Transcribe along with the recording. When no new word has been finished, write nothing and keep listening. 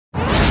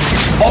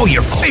All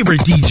your favorite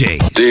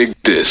DJs. Dig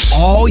this.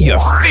 All your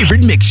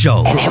favorite mix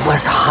shows. And it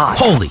was hot.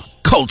 Holy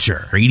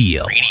Culture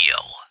Radio. Ladies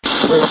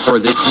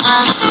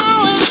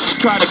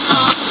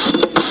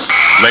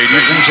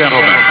and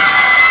gentlemen,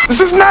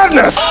 this is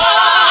madness.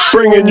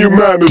 Bringing you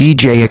madness.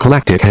 DJ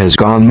Eclectic has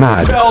gone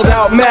mad. Spelled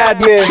out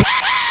madness.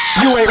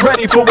 You ain't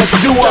ready for what to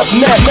do up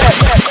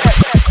next.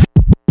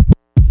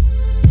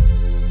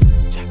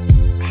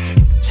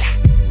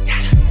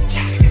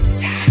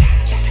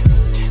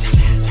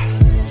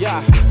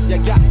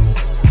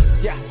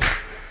 Yeah.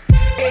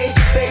 Hey,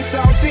 stay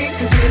salty,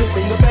 cause it'll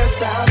bring the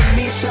best out of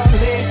me,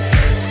 Charlotte.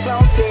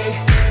 Salty,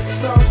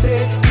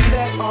 be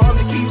that arm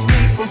that keeps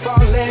me from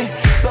falling.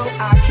 So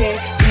I can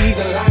be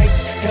the light,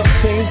 help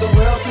change the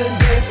world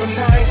today from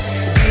night.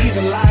 Be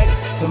the light,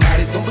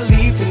 somebody's gonna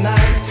believe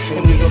tonight.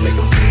 And we gon' make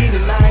them see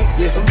tonight,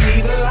 yeah, be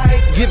the light.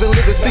 Giving,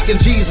 living,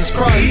 speaking Jesus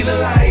Christ. Be the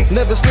light.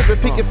 Never slipping,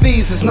 picking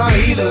fees is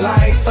nice. Be the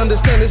light.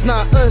 Understand it's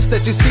not us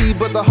that you see,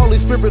 but the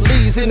Holy Spirit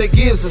leads and it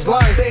gives us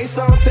life. Stay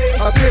salty.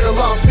 I hear the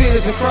lost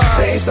spirits and cries.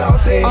 Stay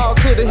salty. All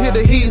clear to hear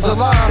that he's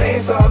alive. Stay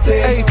salty.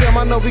 Hey fam,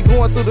 I know we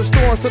going through the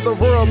storms of the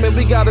world, man,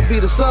 we gotta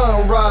be the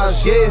sunrise,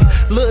 yeah.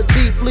 Look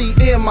deeply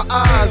in my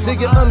eyes, and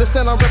you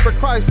understand I'm repping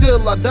Christ till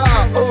I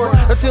die, or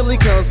until he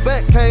comes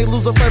back. Can't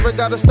lose a favor,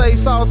 gotta stay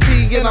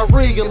salty, and I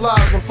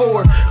realized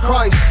before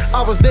Christ,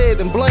 I was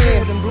dead and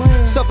bland.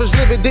 Selfish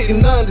living,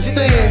 didn't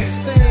understand,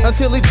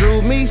 until he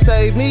drew me,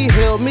 saved me,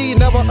 healed me.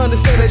 Never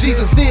understand that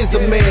Jesus is the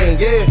man,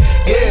 yeah.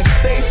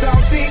 Stay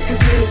salty,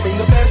 cause it'll bring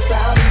the best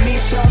out of me,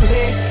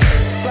 Charlotte.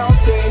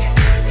 Salty,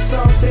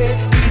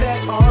 be that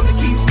arm that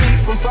keeps me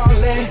from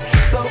falling.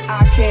 So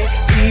I can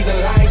be the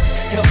light,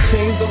 help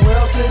change the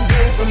world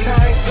today from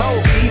night. Oh,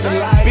 be the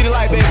light, baby,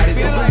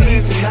 be the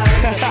light.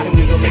 Tonight, and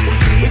we gon'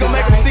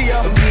 make them see,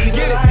 y'all. Be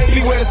the light,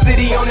 beware the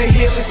city on the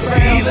hill is found.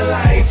 Be the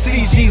light,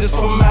 see Jesus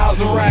from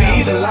miles around.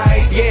 Be the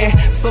light, yeah,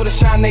 so the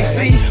shine they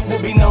see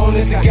will be known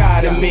as the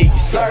God in me,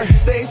 sir.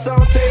 Stay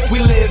salty, we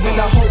live in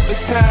a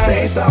hopeless time.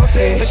 Stay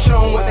salty, let's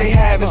show them what they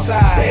have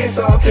inside. Stay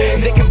salty,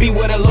 they can be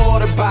where the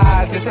Lord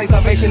abides and say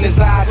salvation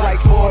is ours like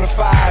 4 to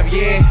 5,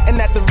 yeah.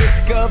 And at the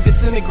risk of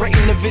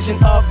disintegrating the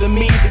vision of the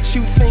me that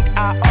you think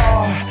I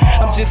are,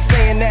 I'm just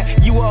saying that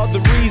you are the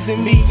reason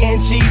me and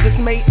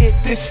Jesus made it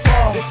this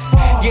far.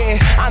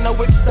 Yeah, I know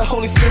it's the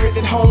Holy Spirit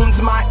that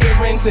hones my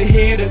ear to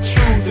hear the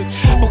truth.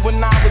 But when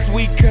I was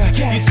weaker,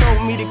 you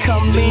told me to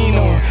come lean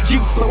on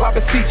you, so I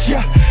beseech ya.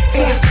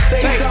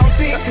 Stay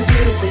salty, cause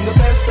it'll bring the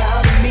best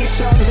out of me,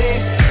 Charlotte.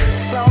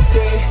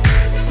 Salty,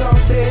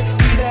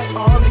 be that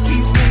arm that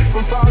keeps me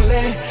from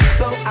falling.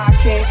 So I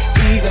can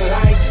be the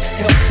light,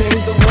 help change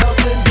the world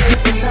today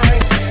from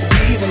night.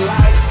 Be the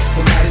light,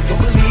 somebody's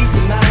gonna believe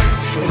tonight.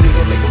 And we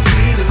gon' make them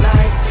see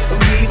tonight.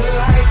 Be the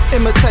light.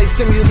 Imitate,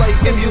 stimulate,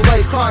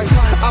 emulate Christ.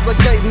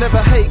 Obligate,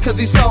 never hate,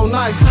 cause he's so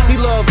nice. He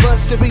loved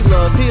us and we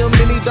love him,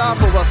 and he died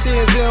for our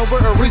sins, and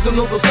we're a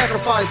reasonable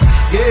sacrifice.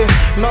 Yeah,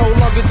 no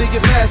longer do you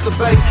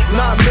masturbate.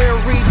 Not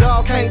married,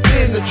 dog, can't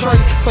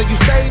penetrate. So you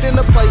stayed in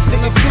the place,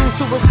 then you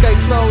choose to escape.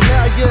 So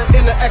now you're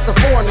in the act of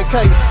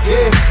fornicate.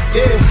 Yeah,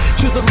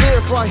 choose to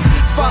live right.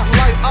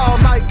 Spotlight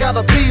all night,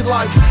 gotta be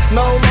like.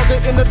 No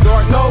longer in the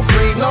dark, no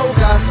greed, no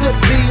gossip.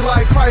 Be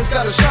like Christ,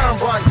 gotta shine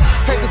bright.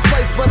 Take this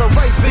place, but a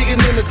race begin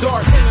in the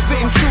dark.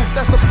 Spitting truth,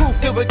 that's the proof,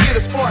 it will get a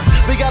spark.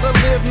 We gotta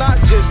live,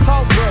 not just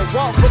talk, but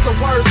walk. What the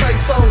words say,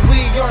 so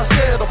we are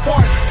set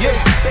apart. Yeah.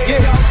 Stay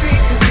salty,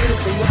 cause it'll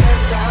bring the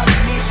best out of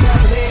me,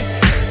 Charlotte.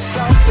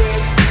 Salty,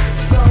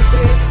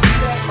 be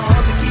that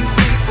arm that keeps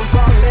me from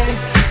falling.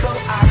 So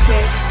I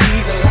can be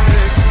the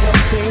light, help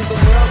change the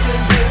world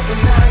today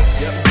from night.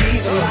 Be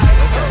the light,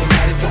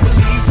 somebody's gonna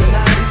believe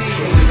tonight.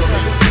 And we gon'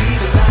 make them see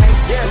the light.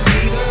 Yes,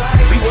 be the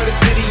light. We were the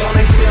city on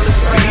the hill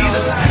is found. Be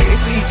the light, and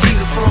see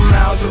Jesus from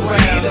miles around.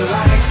 Be the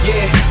light,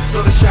 yeah,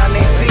 so the shine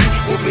they see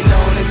will be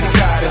known as the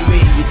God in me.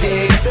 You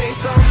dig? Stay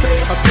salty,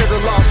 I hear the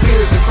lost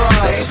spirits and cries.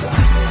 stay salty.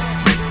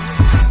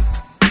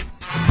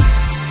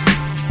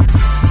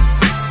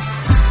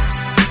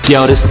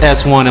 Yo, this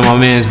S1 and my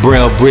man's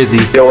Braille Brizzy.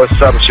 Yo, what's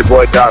up? It's your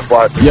boy Doc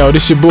Watson. Yo,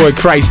 this your boy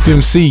Christ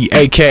MC,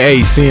 aka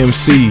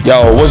CMC.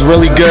 Yo, what's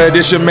really good?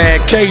 This your man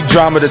K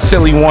Drama, the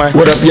silly one.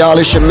 What up, y'all?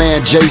 It's your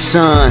man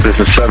Jason. This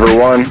is Sever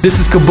One.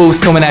 This is Caboose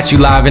coming at you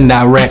live and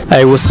direct.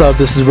 Hey, what's up?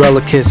 This is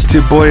Relicus. It's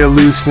your boy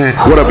Elucent.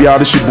 What up, y'all?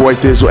 This your boy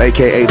Thizzle,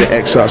 aka the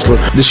X Hustler.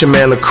 This your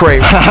man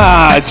Lecrae.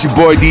 Haha, it's your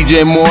boy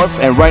DJ Morph,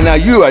 and right now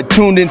you are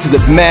tuned into the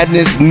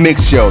Madness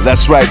Mix Show.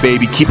 That's right,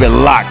 baby. Keep it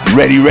locked.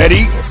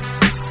 Ready?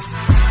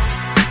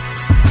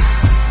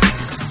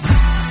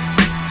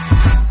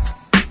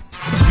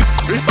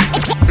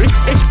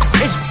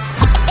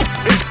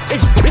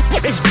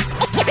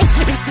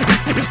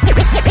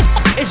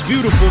 It's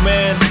beautiful,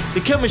 man. The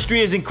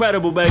chemistry is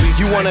incredible, baby.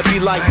 You wanna be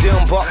like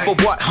them, but for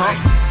what, huh?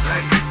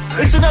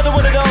 It's another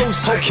one of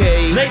those.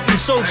 Okay. Nathan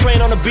Soul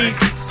Train on the beat.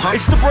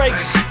 It's the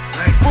breaks.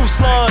 Bruce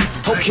Ruslan.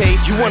 Okay,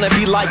 you wanna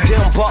be like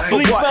them, but for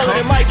what, huh?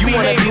 You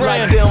wanna be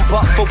like them,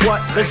 but for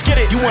what? Let's get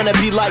it. You wanna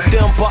be like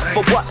them, but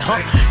for what,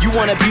 huh? You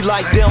wanna be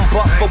like them,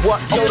 but for what?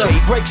 Yo, the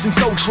Breaks and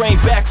Soul Train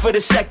back for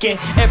the second.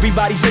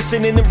 Everybody's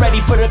listening and ready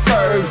for the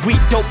third. We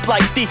dope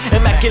like the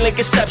immaculate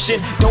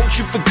conception. Don't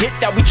you forget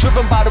that we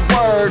driven by the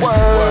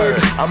word.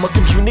 I'm a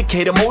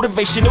communicator,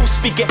 motivational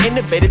speaker,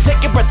 innovator.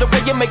 Take your breath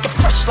away and make it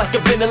fresh like a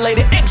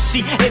ventilator.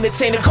 MC,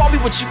 entertainer, call me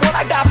what you want.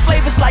 I got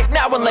flavors like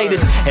now and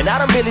latest. And I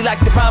don't really like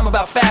to rhyme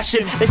about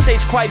fashion. They say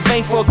it's quite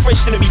vain for a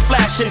Christian to be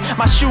flashing.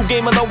 My shoe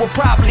game alone will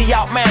probably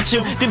outmatch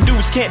him. Them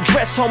dudes can't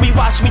dress, homie,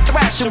 watch me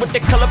thrashing with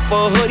their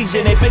colorful hoodies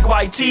and their big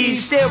white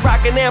tees. Still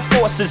rocking Air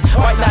Forces,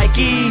 white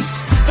Nikes.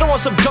 Throw on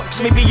some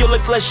ducks, maybe you'll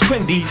look less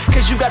trendy.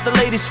 Cause you got the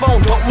latest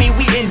phone, don't mean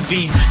we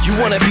envy. You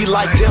wanna be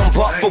like them,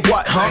 but for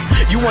what, huh?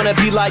 You wanna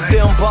be like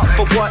them, but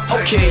for what?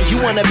 Okay,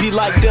 you wanna be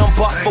like them,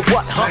 but for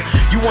what, huh?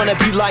 You wanna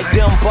be like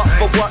them, but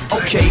for what?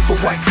 Okay, for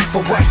what?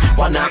 For what?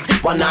 Why not?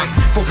 Why not?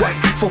 For what?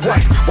 For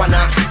what? Why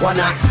not? Why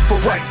not? For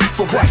what?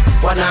 For what?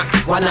 Why not?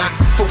 Why not?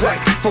 For what?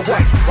 For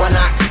what? Why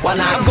not? Why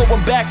not? I'm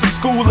going back to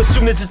school as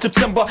soon as it's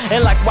September.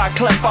 And like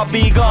Wyclef, I'll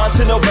be gone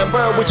to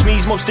November. Which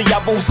means most of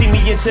y'all won't see me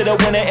into the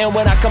winter. And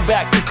when I come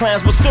back, the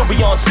clowns will still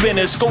be on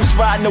spinners. Ghost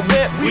riding the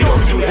whip, we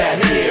don't do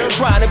that here.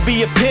 Trying to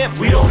be a pimp,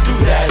 we don't do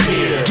that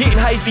here. Getting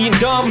hyphy and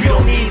dumb, we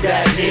don't need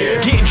that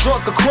here. Getting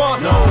drunk or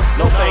crunk,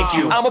 no thank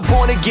you. I'm a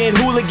born again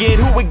hooligan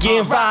who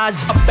again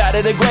rise up out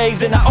of the grave.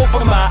 Then I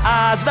open my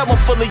eyes, now I'm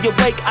fully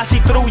awake. I see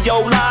through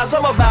your lies.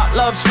 I'm about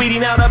love, sweetie,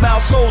 not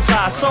about soul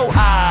ties. So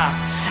I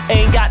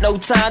ain't got no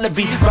time to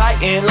be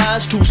writing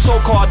lines to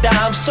so-called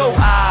dimes. So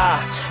I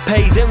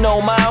pay them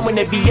no mind when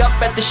they be up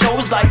at the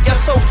shows like you're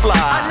so fly.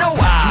 I know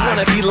You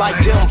wanna be like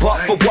them, but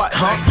for what,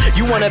 huh?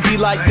 You wanna be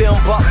like them,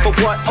 but for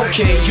what?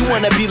 Okay, you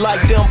wanna be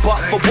like them, but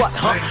for what,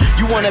 huh?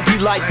 You wanna be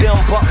like them,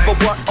 but for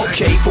what?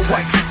 Okay, for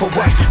what? For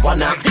what? Why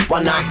not?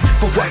 Why not?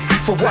 For what?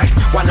 For what?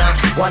 Why not?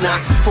 Why not?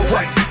 For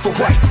what? For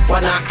what?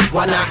 Why not?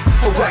 Why not?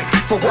 For what?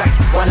 For what?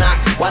 Why not?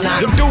 Why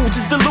not? Them dudes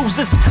is the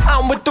losers,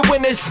 I'm with the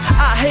winners.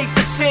 I hate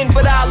the sin,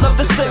 but I love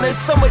the sinners.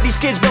 Some of these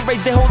kids been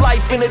raised their whole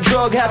life in a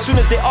drug house. Soon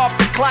as they off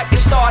the clock, they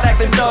start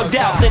acting thugged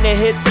out. Then they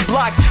hit the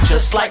block,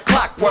 just like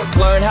clockwork.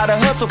 Learn how to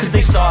hustle, cause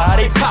they saw how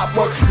they pop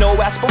work. No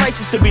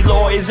aspirations to be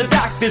lawyers or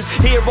doctors.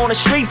 Here on the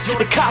streets,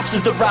 the cops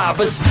is the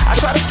robbers. I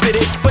try to spit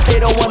it, but they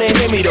don't wanna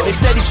hear me though. They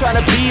steady trying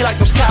to be like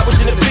those cowards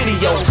in the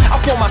video. I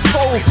pour my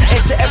soul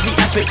into every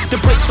effort. The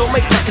breaks don't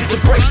make records, the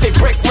breaks they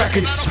break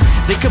records.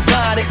 They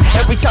combine it,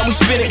 every time we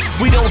spin it.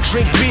 We don't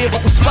drink beer,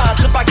 but we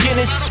sponsored by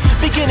Guinness.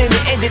 Beginning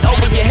and ending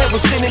over your head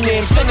with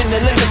synonyms. Sending the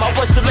limit, my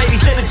words to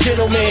ladies and the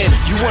gentlemen.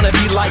 You wanna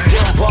be like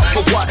them, but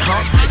for what,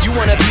 huh? You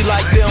wanna be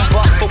like them,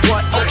 but for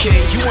what? Okay,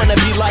 you wanna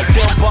be like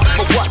them, but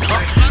for what,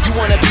 huh? You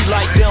wanna be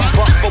like them,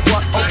 but for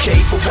what? Okay,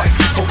 for what?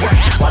 For what?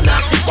 Why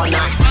not? Why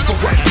not? For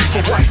what?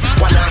 For what?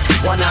 Why not?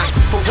 Why not?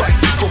 For what?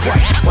 For what?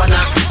 Why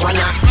not? Why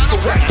not? For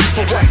what?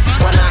 For what?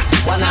 Why not?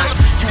 Why not?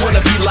 You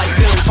wanna be like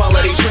them,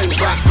 follow their trends,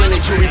 rock,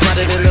 rented jewelry,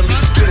 better than the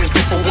least spinners,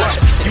 but for what?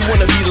 You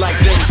wanna be like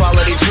them,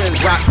 follow their trends,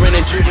 rock,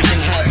 rented jewelry,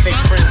 and have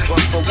fake friends,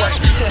 but for what?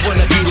 You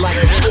wanna be like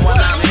them, why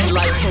not be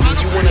like him?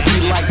 You wanna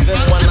be like them,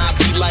 why not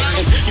be like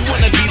him? You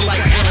wanna be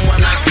like him, why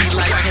not be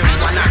like him?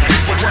 Why not?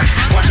 For what?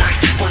 Why not?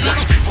 For what?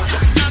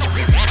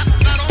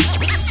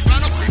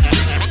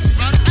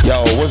 Yo,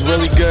 what's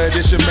really good?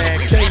 This your man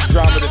K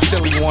Drama, the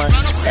silly one,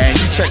 and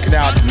you checking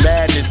out the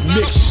Madness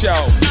Mix Show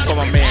from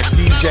my man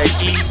DJ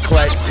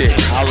Eclectic.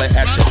 Holla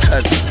at your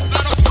cousin.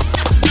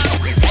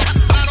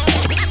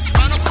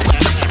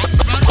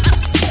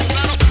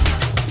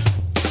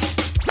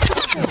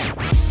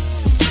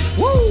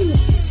 Woo!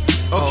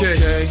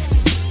 Okay.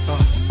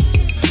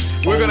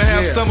 We're gonna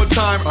have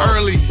summertime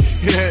early.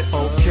 Yeah.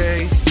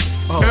 Okay.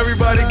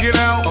 Everybody get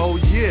out. Oh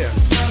yeah.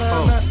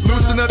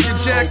 Loosen up your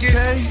jacket.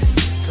 Okay.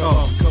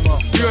 Come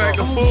on. You act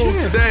a fool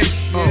today.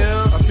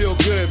 Yeah. I feel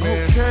good,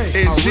 man.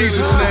 Okay. In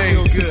Jesus'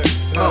 name. Feel good.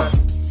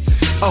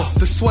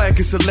 The swag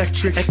is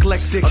electric,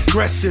 eclectic,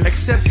 aggressive,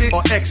 accepted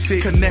or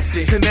exit,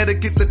 connected,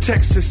 Connecticut to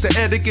Texas. The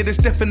etiquette is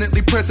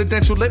definitely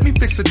presidential. Let me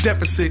fix a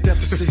deficit.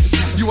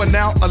 You are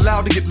now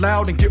allowed to get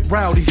loud and get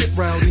rowdy.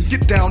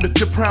 Get down that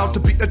you're proud to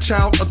be a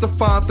child of the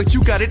Father.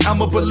 You got it,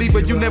 I'm a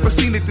believer. You never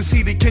seen it,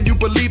 deceived. Can you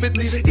believe it?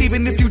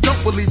 Even if you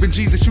don't believe in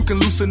Jesus, you can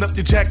loosen up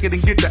your jacket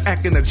and get to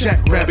acting a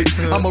jackrabbit.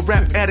 I'm a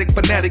rap addict,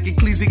 fanatic,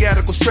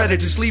 ecclesiastical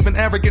strategist, leaving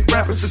arrogant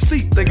rappers to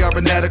see they are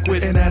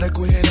inadequate.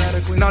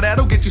 Now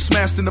that'll get you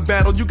smashed in the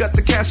battle. You got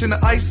the cash and the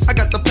ice, I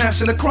got the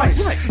passion of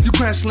Christ. You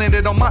crash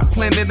landed on my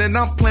planet and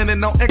I'm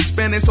planning on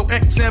expanding. So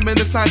examine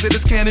the size of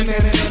this cannon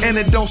and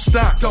it don't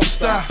stop.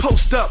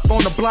 Post up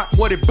on the block,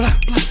 what it block.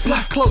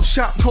 Close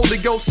shop, Holy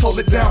Ghost, hold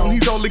it down.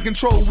 He's all in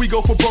control, we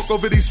go for broke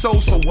over these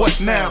souls. So what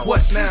now?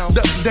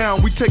 Duck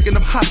down, we taking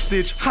them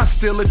hostage.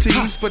 Hostilities,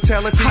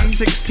 hospitality, hot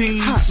 16s.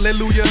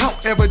 Hallelujah,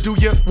 however do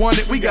you want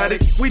it? We got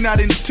it, we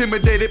not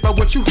intimidated by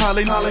what you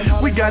hollering.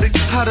 We got it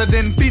hotter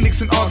than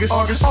Phoenix in August.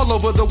 All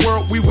over the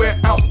world, we wear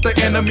out the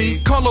enemy.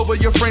 Call over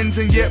your friends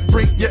and yet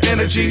bring your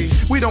energy.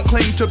 We don't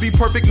claim to be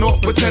perfect nor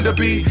pretend to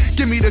be.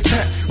 Give me the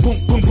tap, boom,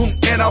 boom, boom,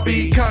 and I'll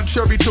be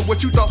contrary to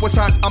what you thought was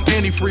hot. I'm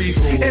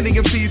antifreeze. Any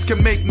MCs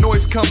can make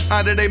noise come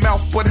out of their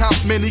mouth, but how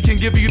many can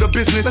give you the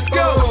business? Let's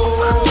go.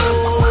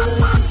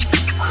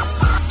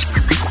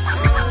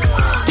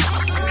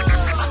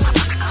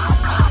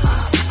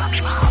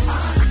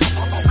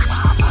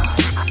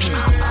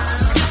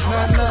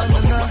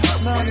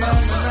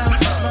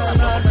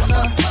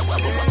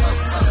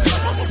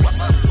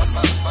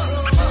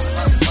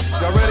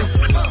 Y'all ready?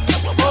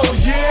 Oh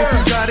yeah! If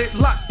you got it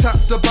locked top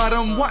to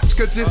bottom, watch,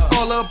 cause it's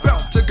all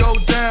about to go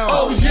down.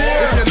 Oh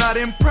yeah! If you're not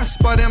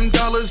impressed by them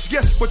dollars,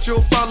 yes, but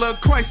you'll follow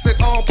Christ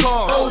at all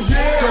costs. Oh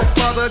yeah! Don't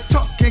bother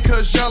talking,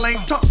 cause y'all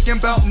ain't talking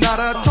about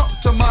nada. Talk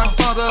to my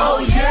father.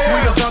 Oh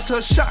yeah! We about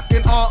to shock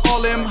and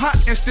all them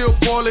hot and still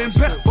boiling.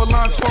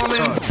 Babylon's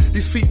falling.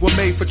 These feet were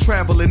made for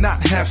traveling,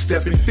 not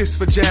half-stepping. Fists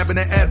for jabbing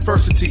and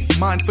adversity.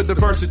 Mind for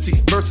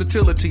diversity,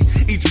 versatility.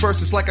 Each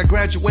verse is like a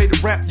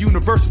graduated rap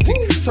university.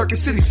 Circuit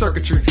city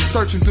circuitry.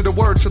 Searching through the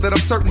words so that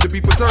I'm certain to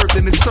be preserved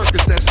in this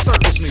circus that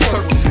circles me.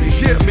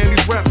 Yeah, man,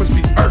 these rappers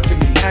be irking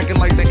me. Acting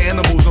like the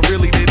animals are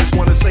really they just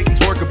one of Satan's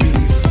worker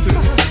bees.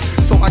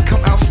 So I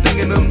come out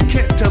stinging them.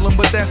 Can't tell them,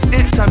 but that's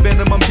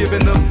anti-venom I'm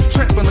giving them.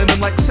 Trampling them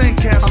like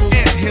sandcastles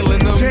and healing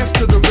them. Dance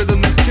to the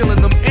rhythm that's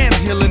killing them and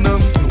healing them.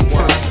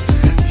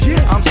 Yeah,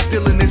 I'm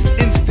still in this,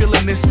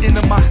 instilling this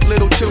into my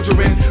little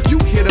children. You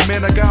hear the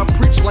man of God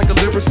preach like a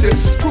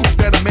lyricist. Proof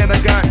that a man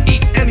of God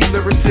eat any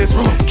lyricist.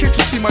 Can't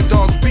you see my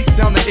dogs beat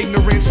down the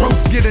ignorance?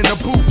 Get in a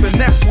booth and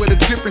that's where the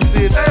difference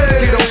is.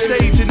 Get on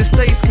stage and it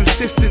stays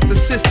consistent. The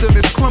system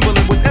is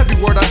crumbling with every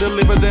word I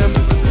deliver them.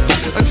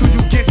 Until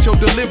you get your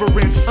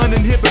deliverance,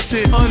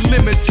 uninhibited,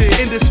 unlimited,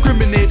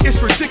 indiscriminate.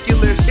 It's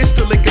ridiculous. It's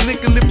the liquor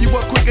lift you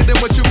up quicker than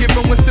what you get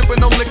from when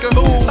sipping on liquor.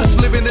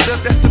 Us living it up,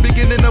 that's the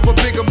beginning of a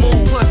bigger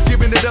move. Plus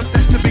giving it up,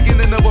 that's the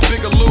beginning of a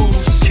bigger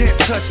lose. Can't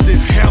touch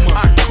this hammer,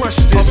 I crush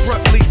this.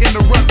 Abruptly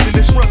interrupt and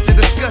disrupt the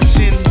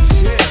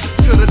discussions.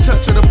 To the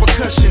touch of the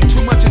percussion,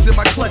 too much is in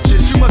my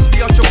clutches. You must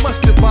be out your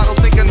mustard bottle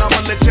thinking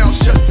I'ma let y'all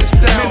shut this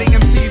down. Many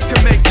MCs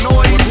can make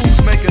noise, but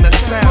who's making a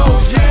sound? Oh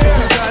yeah, if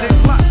you got it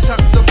locked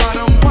top to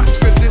bottom, watch,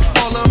 cause it's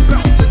all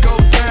about to go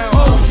down.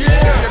 Oh yeah,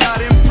 if you're not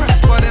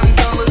impressed by them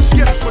dollars,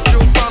 yes, but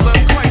you'll follow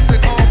Christ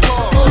at all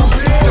costs. Oh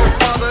yeah, don't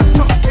bother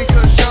talking,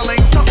 cause y'all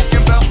ain't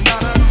talking about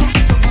nada. Talk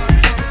to my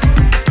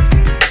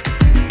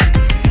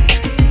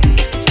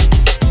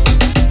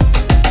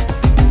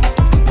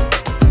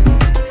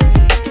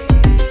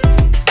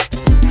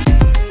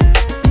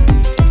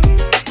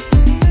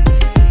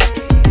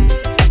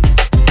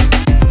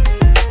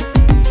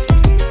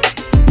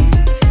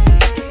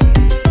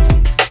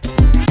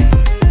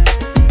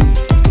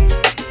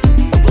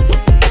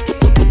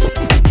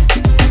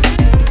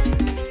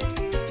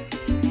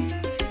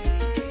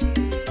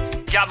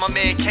my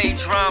man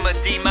K-Drama,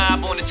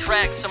 D-Mob on the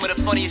track. Some of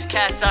the funniest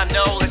cats I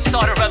know. Let's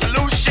start a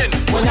revolution.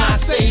 When I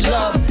say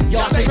love,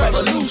 y'all say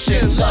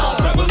revolution. Love,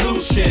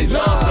 revolution,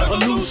 love,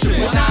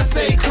 revolution. When I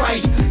say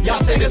Christ, y'all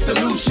say the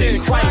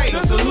solution. Christ,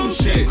 the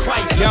solution.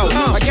 Christ, the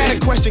solution. I got a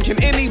question.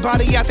 Can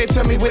anybody out there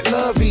tell me what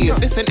love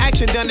is? It's an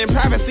action done in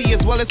privacy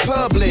as well as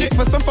public.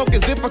 For some folk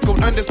it's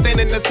difficult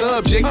understanding the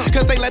subject,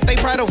 cause they let their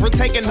pride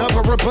overtake and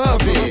hover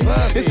above it.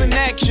 It's an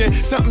action,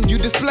 something you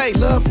display.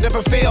 Love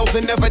never fails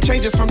and never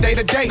changes from day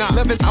to day.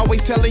 Love is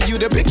always telling you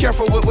to be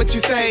careful with what you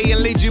say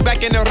and lead you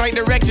back in the right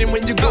direction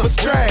when you go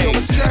astray.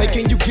 And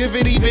can you give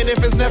it even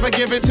if it's never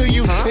given to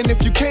you? And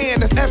if you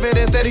can, that's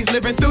evidence that he's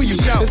living through you.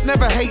 It's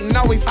never hating,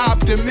 always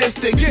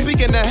optimistic.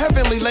 Speaking the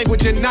heavenly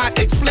language and not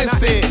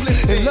explicit.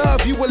 In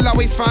love, you will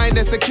always find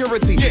that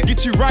security.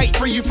 Get you right,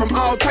 free you from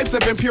all types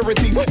of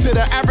impurities. To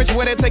the average,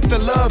 what it takes to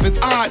love is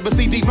odd. But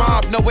see,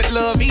 D-Mob know what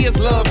love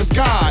is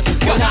God.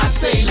 When I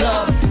say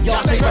love,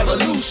 y'all say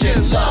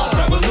revolution. Love,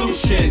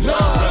 revolution,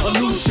 love,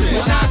 revolution.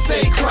 When I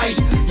say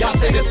Christ, y'all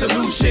say the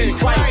solution.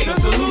 Christ, the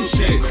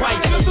solution.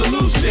 Christ, the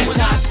solution. When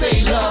I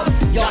say love,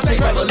 y'all say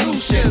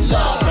revolution.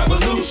 Love,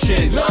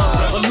 revolution,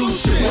 love,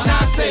 revolution. When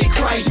I say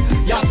Christ,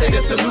 y'all say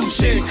the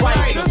solution.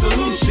 Christ, the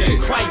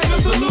solution. Christ, the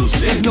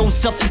solution. There's no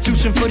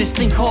substitution for this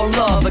thing called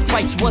love. But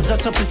Christ was a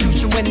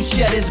substitution when he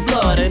shed his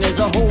blood. And there's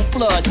a whole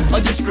flood,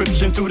 a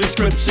description through the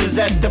scriptures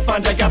that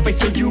defines agape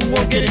so you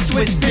won't get it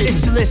twisted.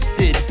 It's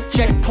listed,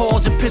 check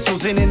Paul's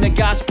epistles. And in the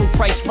gospel,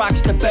 Christ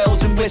rocks the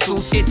bells and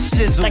whistles. It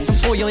sizzles like some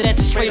pollo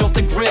that's straight off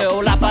the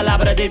grill. La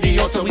palabra de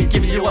Dios always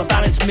gives you a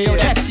balanced meal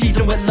that's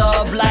seasoned with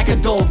love like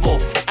adobo.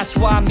 That's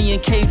why me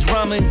and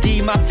K-Drama and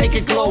D-Mob take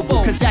it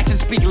global, cause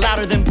actions speak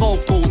louder than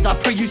vocals. I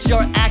pray you see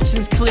our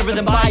actions clearer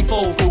than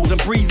bifocals,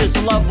 and breathe this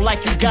love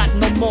like you got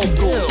no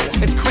moguls.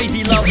 It's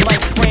crazy love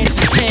like France,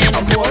 Japan,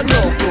 or more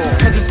local,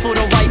 cause it's for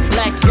the white,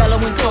 black, yellow,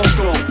 and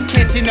cocoa.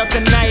 Can't see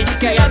nothing nice,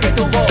 que I get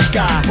the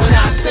vodka. When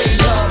I say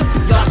love,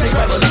 y'all say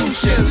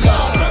revolution.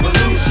 Love,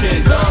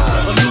 revolution,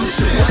 love,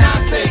 revolution. When I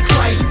say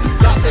Christ,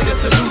 y'all say the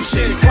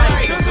solution.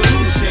 Christ, the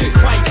solution.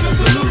 Christ, the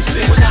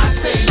solution. When I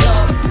say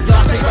love,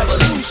 y'all say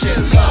revolution.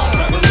 Love,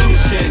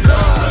 revolution,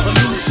 love,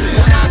 revolution.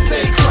 When I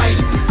say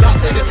Christ, y'all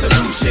say the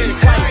solution.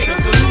 Christ, the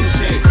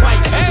solution.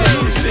 Christ, the solution.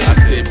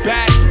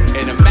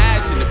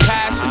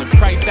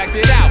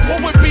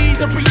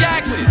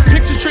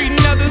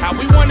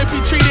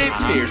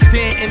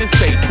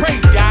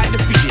 praise God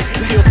defeated.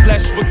 Heal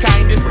flesh with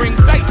kindness, bring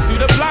sight to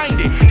the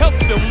blinded. Help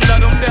them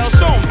let themselves,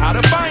 show them how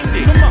to find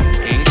it. Come on.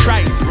 In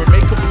Christ, we're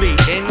made complete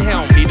in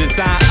Him. He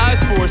designed us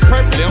for His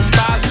purpose, limb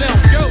by limb.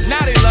 Now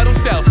they let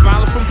themselves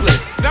smiling from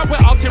bliss. Now we're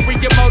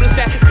ulterior motives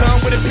that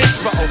come with a pitch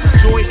for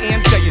joy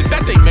and failures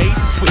that they made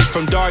to switch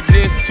from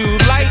darkness to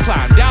light.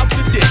 Climbed out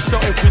the ditch. So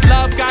if we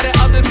love God and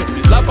others, if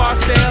we love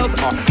ourselves,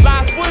 our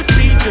lives would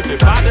be driven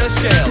by the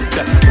shells.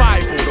 The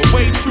Bible, the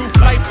way, truth,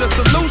 life, the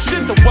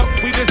solution to what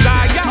we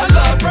desire. I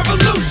love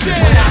revolution.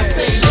 When I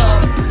say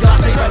love, y'all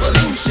say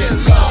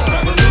revolution. Love,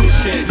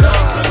 revolution,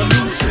 love,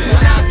 revolution.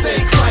 When I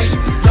say Christ,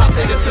 y'all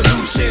say the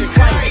solution.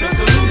 Christ, the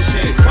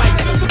solution. Christ,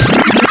 the solution.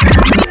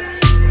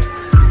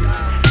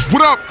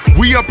 What up?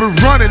 We up and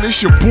running.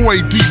 It's your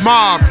boy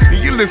D-Mob,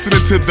 and you're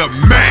listening to the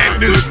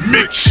Madness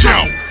Mix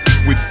Show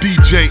with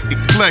DJ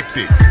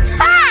Eclectic.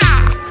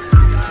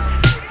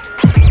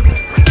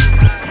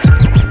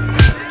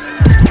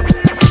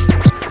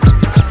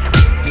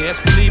 Yes,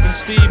 believe in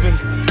Steven.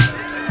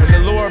 When the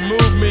Lord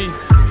moved me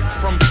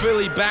from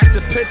Philly back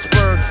to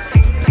Pittsburgh.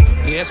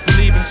 Yes,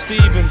 believe in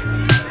Steven.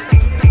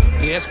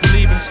 Yes,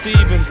 believe in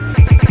Steven.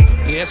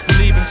 Yes,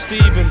 believe in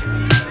Steven.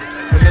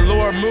 When the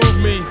Lord moved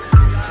me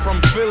from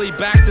Philly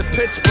back to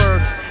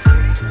Pittsburgh.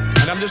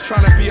 And I'm just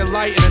trying to be a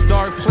light in a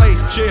dark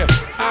place, Jim.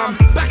 I'm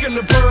back in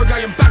the burg, I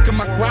am back in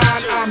my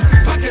grind. I'm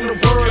back in the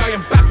word, I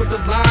am back with the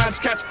lines.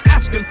 Cats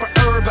asking for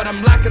herb, but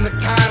I'm lacking the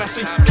kind. I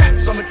see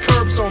cats on the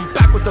curb, so I'm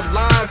back with the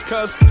lines.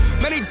 Cause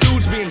many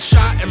dudes being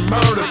shot and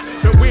murdered,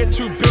 but we're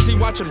too busy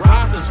watching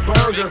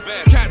Roethlisberger.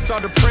 Cats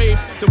are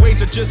depraved, the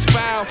ways are just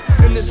foul.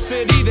 In the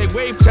city, they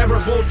wave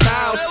terrible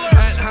towels.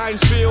 At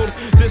Heinz Field,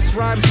 this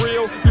rhyme's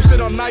real. You sit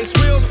on nice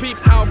wheels, peep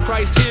how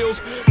Christ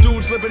heals.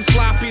 Dudes living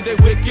sloppy, they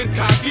wicked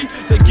cocky.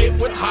 They get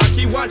with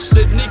hockey, watch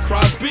Sidney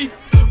Crosby.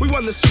 We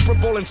won the Super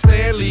Bowl and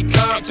Stanley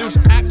Cup. Dudes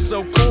act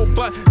so cool,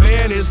 but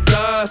man is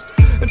dust.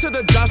 Until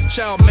the dust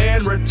shall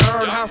man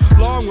return. How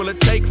long will it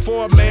take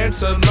for a man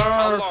to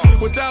learn?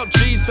 Without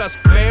Jesus,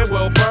 man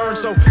will burn.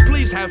 So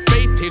please have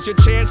faith, here's your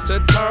chance to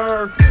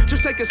turn.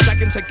 Just take a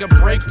second, take a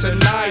break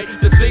tonight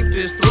to think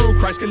this through.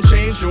 Christ can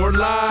change your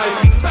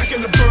life. I'm back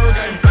in the burg,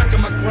 I am back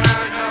in my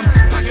grind. I'm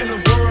back in the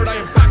word, I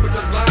am back with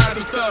the lines.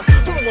 It's the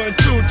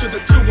 412 to the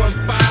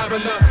 215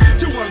 and the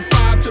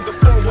 215 to the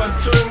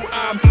 412.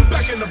 I'm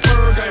back in the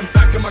burg, I am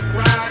back in my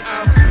grind.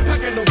 I'm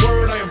back in the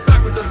word, I am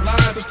back with the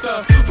lines. It's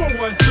the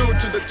 412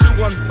 to the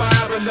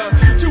 215 and the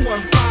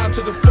 215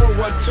 to the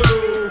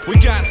 412. We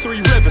got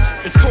 3 rivers,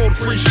 it's called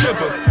Free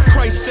Shiver.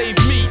 Christ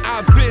saved me,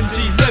 I've been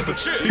delivered.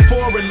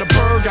 Before in the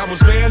burg, I was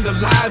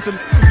vandalizing.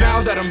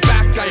 Now that I'm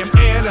back, I am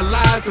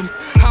analyzing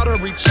how to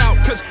reach out,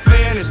 cause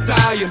man is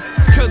dying.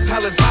 Cause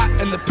hell is hot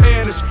and the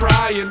pan is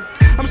frying.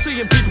 I'm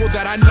seeing people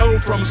that I know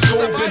from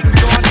school. Been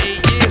gone 8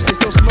 years, they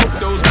still smoke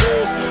those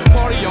bowls.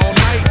 Party all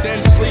night,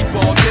 then sleep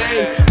all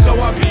day. So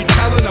I be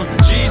telling them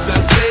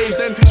Jesus saves.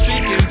 Then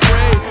seek and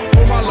pray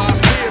for my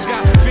lost peers.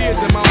 Got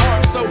fears in my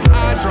heart, so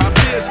I drop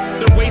this.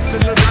 They're wasting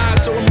their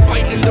lives, so I'm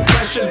fighting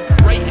depression.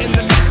 Right in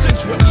the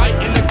message with might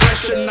and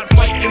aggression. Not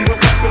fighting with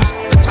weapons,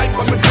 the type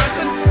I'm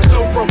addressing.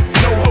 So broke,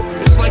 no hope,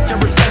 it's like a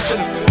recession.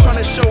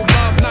 Trying to show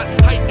love, not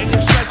heighten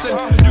and stressing.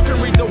 You can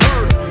read the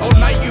word, all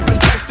night you've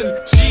been texting.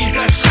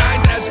 Jesus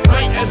shines as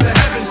bright as the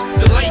heavens.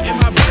 Delight in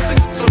my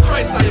blessings, so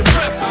Christ I am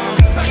rep. I'm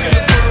back in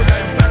the word, I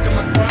am back in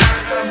my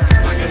grind. I'm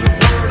back in the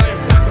word, I am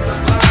back with the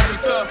lines.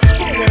 It's the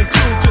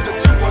 412 to the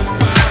 215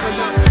 and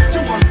the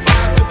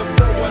 215 to the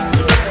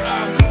 412.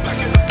 I'm back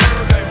in the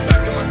word, I am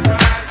back in my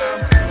grind. I'm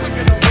back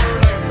in the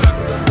word, I am back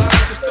with the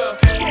lines. It's the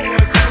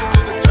 412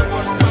 to the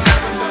 215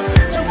 and the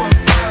 215 to the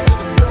 412.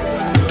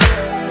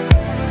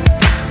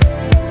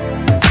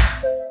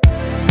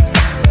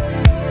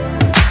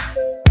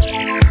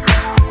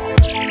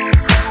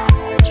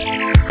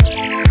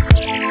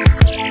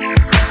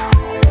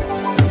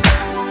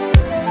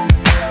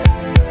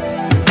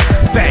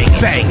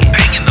 Banging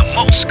the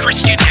most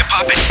Christian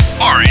hip-hop and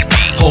R&B.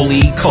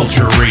 Holy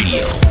Culture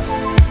Radio.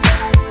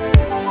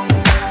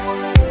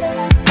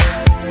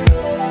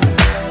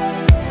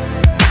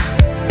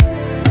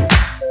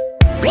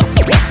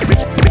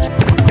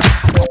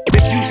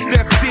 You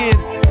stepped in,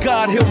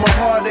 God healed my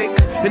heartache.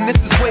 And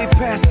this is way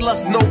past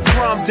lust, no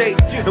prom date.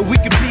 And we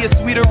could be a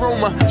sweet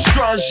aroma,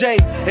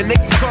 Stranger. And they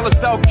can call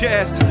us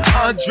Outcast,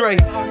 Andre.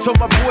 Told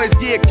my boys,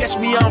 yeah, catch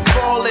me, I'm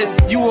falling.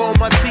 You were on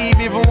my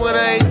team even when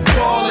I ain't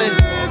ballin'.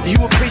 You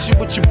were patient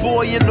with your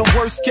boy in the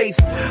worst case.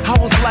 I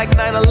was like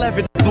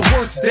 9/11, the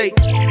worst date.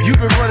 You've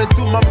been running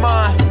through my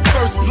mind,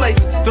 first place.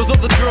 Those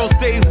other girls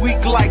stay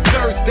weak like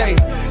Thursday.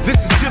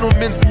 This is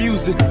gentlemen's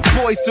music,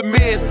 boys to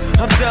men.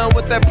 I'm done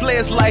with that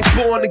player's life,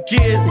 born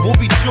again.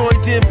 We'll be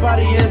joined in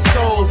body and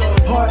soul,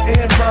 heart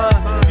and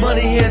mind,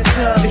 money and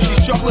time. If she's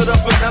chocolate or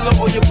vanilla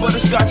or your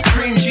butterscotch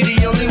cream, she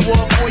the only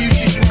one for you,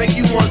 she should make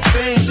you want to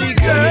sing. See,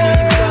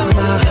 girl,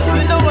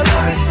 you know I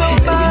love you so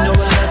much. You know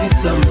I love you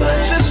so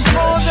much. This is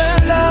more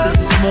than love. This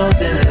is more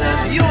than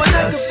love. You and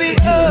I can be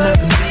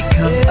us.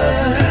 Become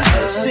us.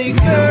 See,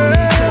 girl,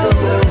 I know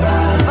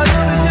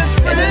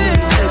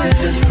we're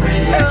just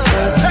friends.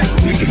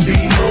 We can be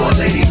more,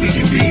 lady. We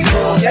can be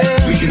more.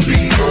 We can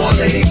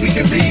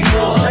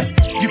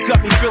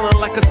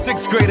a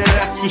 6th grader,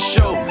 that's for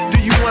sure. Do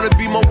you wanna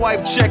be my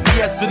wife? Check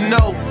yes or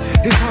no.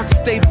 It's hard to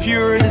stay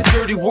pure in this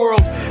dirty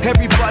world.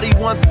 Everybody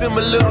wants them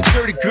a little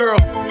dirty girl.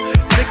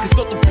 They can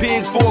salt the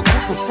pigs for a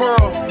quick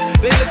referral.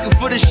 They looking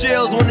for the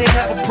shells when they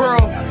have a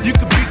pearl. You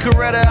could be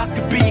Coretta, I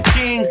could be your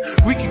king.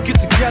 We could get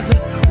together,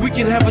 we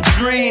can have a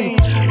dream.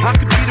 I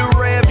could be the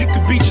Rev, you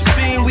could be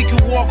Justine. We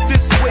could walk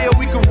this way or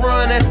we could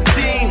run as a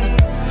team.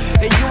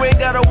 And you ain't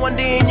got a one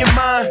day in your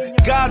mind.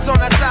 God's on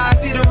our side, I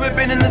see the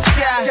ribbon in the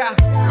sky.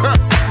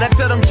 Now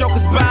tell them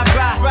jokers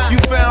bye-bye. You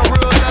found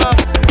real love,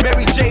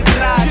 Mary J.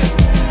 Blige.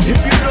 If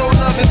you know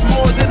love is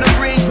more than a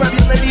ring, grab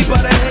your lady by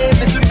the hand,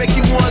 this will make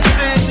you want to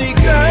sing.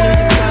 Girl,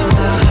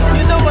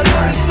 you know I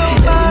love you so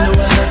much. You know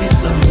I love you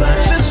so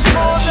much. This is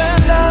more than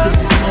love. This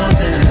is more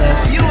than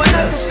love. You and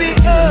I can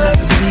speak up.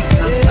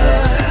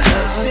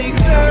 See,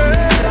 girl,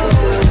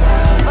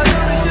 I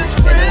know we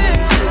just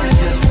friends.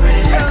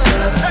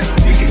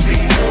 We can be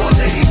more,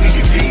 lady. We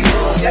can be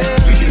more.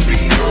 We can be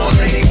more,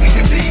 lady. We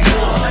can be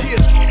more.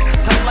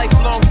 A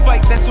lifelong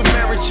fight, that's what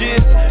marriage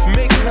is.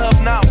 Make love,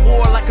 not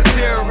war, like a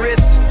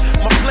terrorist.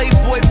 My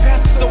Playboy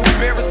past is so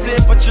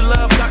embarrassing, but your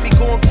love got me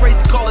going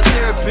crazy, call a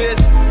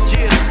therapist.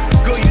 Yeah,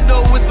 girl, you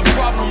know it's a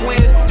problem when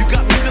you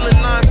got me feeling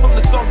lines from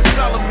the song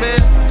Solomon.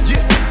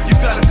 Yeah, you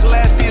got a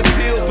classy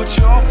appeal, but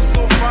you're also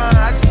so fine,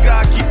 I just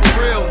gotta keep it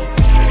real.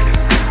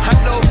 I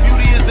know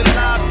beauty is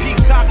alive,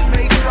 peacocks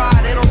may try,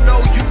 they don't know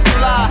you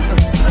fly.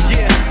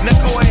 Yeah, now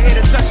go ahead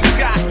and touch the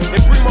sky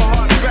and bring my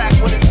heart back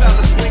when it's time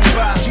to swing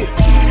by. Yeah,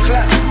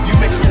 clap, you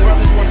make some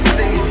brothers wanna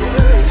sing.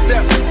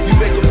 Step, you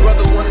make a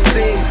brother wanna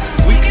sing.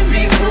 We can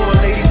be more,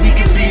 lady, we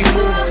can be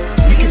more.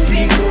 We can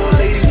be more,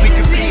 lady, we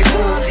can be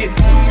more. Yeah.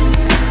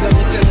 Now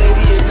look that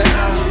lady in the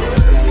eye.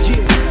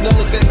 Yeah. Now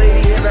look that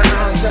lady in the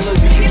eye. Tell her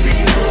we can be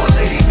more,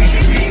 lady, we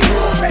can be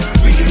more.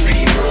 We can be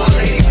more,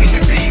 lady, we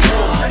can be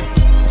more.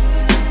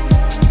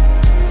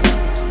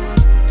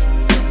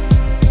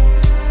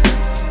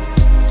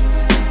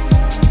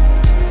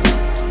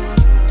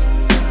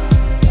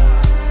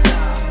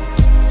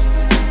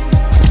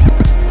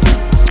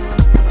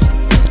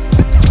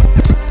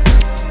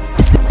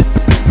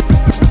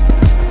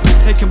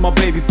 My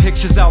baby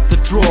pictures out the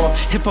drawer.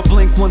 If I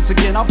blink once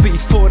again, I'll be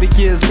 40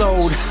 years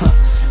old.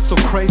 So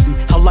crazy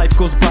how life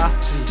goes by.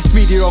 Just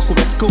mediocre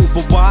at school,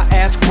 but why?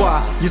 Ask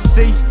why. You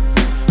see,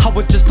 I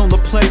was just on the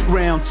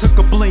playground, took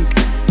a blink.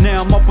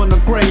 Now I'm up on a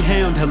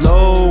Greyhound.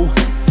 Hello,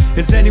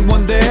 is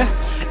anyone there?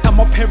 At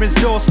my parents'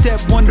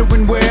 doorstep,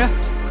 wondering where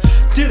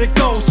did it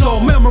go?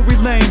 So memory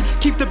lane,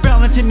 keep the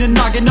balance in your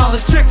noggin,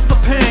 knowledge fix the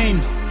pain.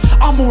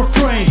 I'm gonna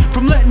refrain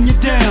from letting you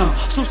down.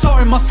 So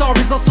sorry, my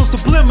sorry's also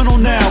subliminal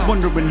now.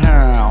 Wondering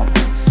how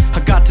I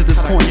got to this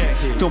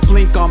point. Don't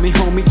blink on me,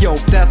 homie, yo,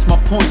 that's my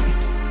point.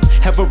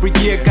 Every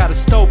year got a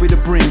story to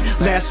bring.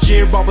 Last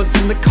year I was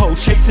in the cold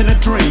chasing a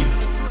dream.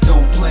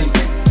 Don't blink,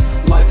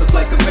 life is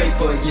like a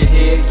vapor. You're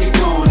here, you're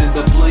gone in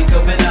the blink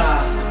of an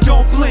eye.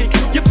 Don't blink,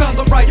 you found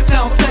the right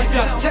sound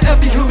savior. To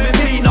every human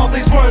being, all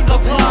these words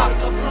apply.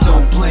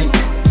 Don't blink,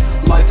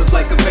 life is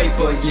like a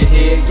vapor. You're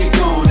here, you're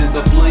gone in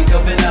the blink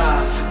of an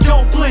eye.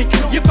 Don't blink,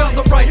 you found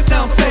the right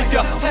sound savior.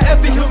 To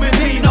every human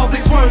being, all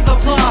these words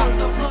apply.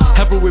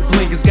 Every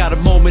blink has got a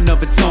moment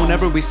of its own.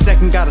 Every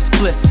second got a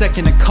split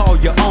second to call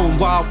your own.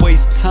 Why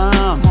waste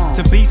time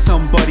to be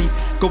somebody?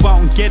 Go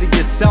out and get it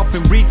yourself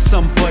and read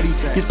somebody.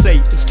 You say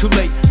it's too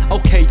late,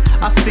 okay,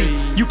 I see.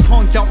 You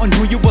punked out on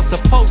who you were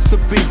supposed to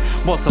be.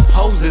 Well,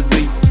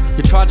 supposedly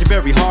you tried your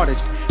very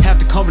hardest, have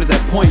to come to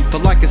that point.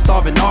 But like a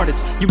starving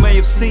artist, you may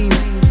have seen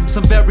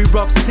some very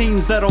rough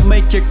scenes that'll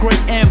make you great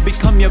and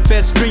become your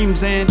best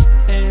dreams. And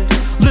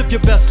live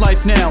your best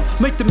life now,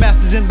 make the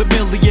masses in the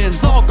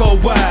millions all go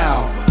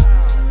wow.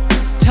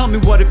 Tell me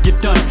what have you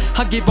done?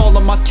 I gave all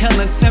of my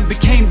talents and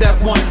became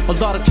that one. A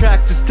lot of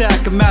tracks to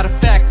stack, a matter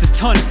of fact a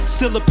ton.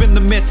 Still up in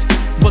the midst,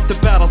 but the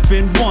battle's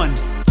been won.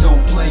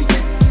 Don't blink,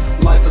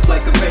 life is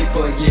like a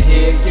vapor. You're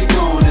here, you're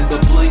gone in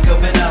the blink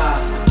of an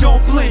eye.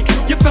 Don't blink,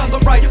 you found the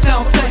right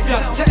sound savior.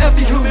 To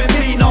every human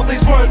being, all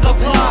these words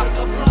apply.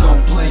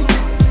 Don't blink,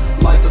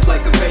 life is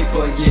like a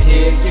vapor. You're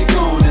here, you're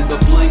gone in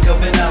the blink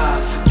of an eye.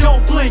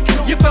 Don't blink,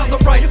 you found the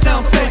right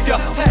sound savior.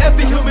 To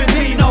every human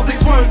being, all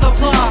these words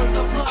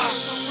apply.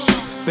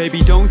 Baby,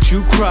 don't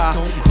you cry.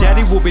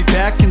 Daddy will be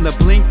back in the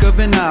blink of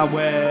an eye.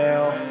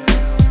 Well,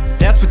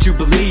 that's what you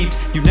believed.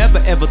 You never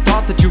ever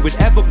thought that you would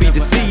ever be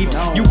deceived.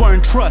 You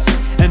weren't trust,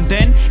 and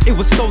then it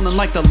was stolen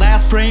like the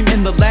last frame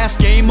in the last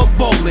game of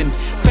bowling.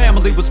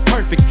 Family was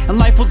perfect, and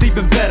life was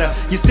even better.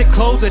 You sit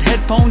clothes with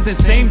headphones and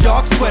same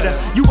dark sweater.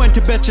 You went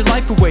to bet your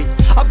life away.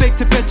 I beg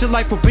to bet your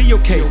life will be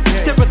okay.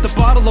 Stare at the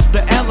bottle of the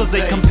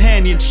Alizé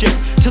companionship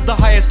to the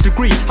highest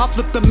degree. I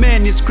flip the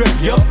manuscript,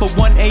 yup, a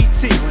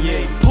 180.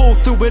 Pull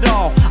through it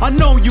all, I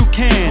know you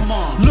can.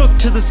 Look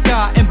to the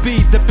sky and be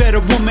the better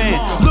woman.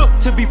 Look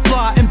to be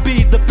fly and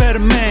be the better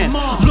man.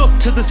 Look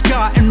to the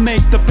sky and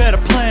make the better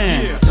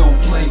plan.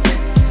 Don't blink,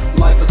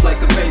 life is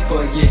like a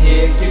vapor. You're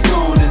here, you're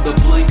gone in the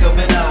blink of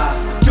an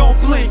eye. Don't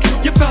blink,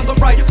 you found the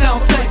right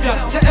sound savior.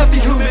 To every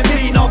human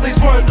being, all these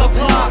words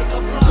apply.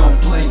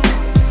 Don't blink,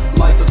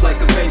 life is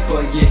like a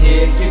vapor. You're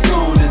here, you're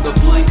gone in the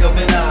blink of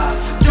an eye.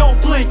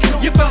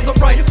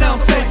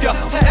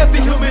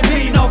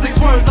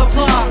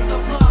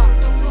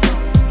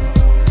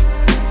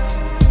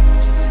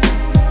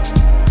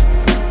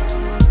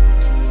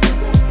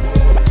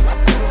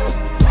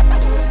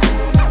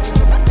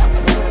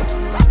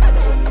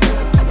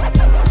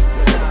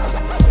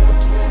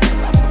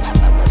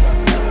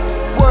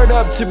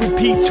 to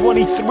repeat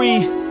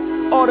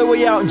 23, all the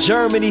way out in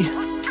Germany.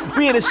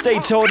 We in the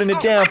States holding it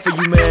down for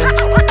you, man.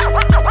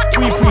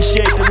 We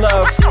appreciate the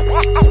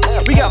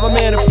love. We got my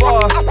man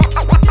afar.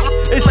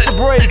 It's the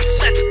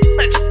breaks.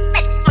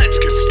 Let's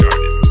get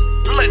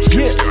started. Let's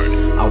get started.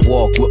 I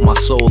walk with my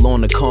soul on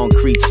the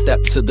concrete,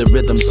 step to the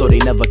rhythm so they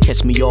never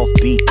catch me off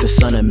beat. The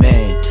son of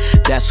man,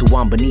 that's who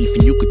I'm beneath.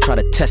 And you could try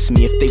to test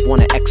me if they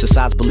wanna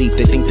exercise belief.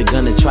 They think they're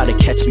gonna try to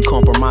catch me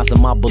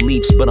compromising my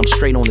beliefs, but I'm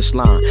straight on this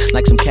line,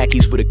 like some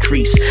khakis with a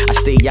crease. I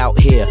stay out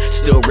here,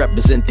 still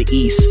represent the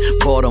East.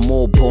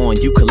 Baltimore born,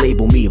 you could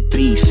label me a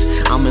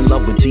beast. I'm in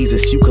love with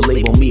Jesus, you could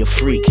label me a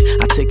freak.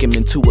 I take him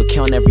into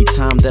account every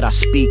time that I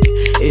speak.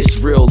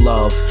 It's real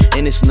love,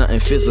 and it's nothing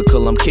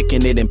physical. I'm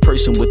kicking it in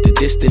person with the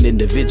distant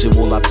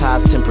individual. I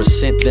tithe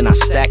 10%, then I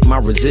stack my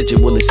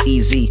residual. It's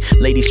easy.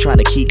 Ladies try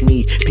to keep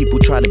me, people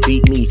try to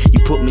beat me. You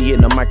put me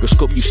in a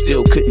microscope, you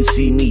still couldn't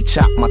see me.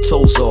 Chop my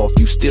toes off,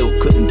 you still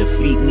couldn't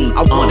defeat me.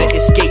 I wanna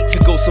escape to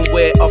go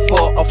somewhere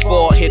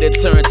afar. Hit a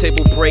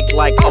turntable break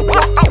like a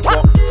walk.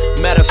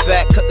 Matter of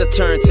fact, cut the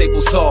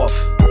turntables off.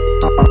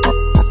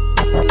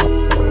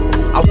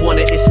 I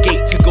wanna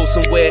escape to go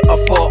somewhere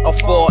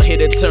afar.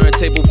 Hit a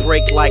turntable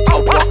break like a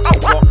walk.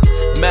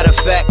 Matter of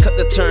fact, cut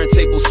the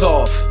turntables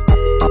off.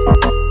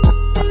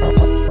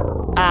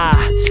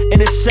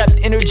 Intercept,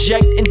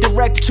 interject, and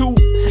direct to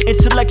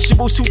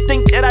intellectuals who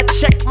think that I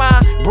check my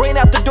brain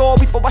out the door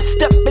before I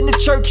step in the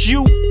church.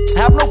 You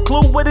have no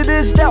clue what it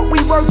is that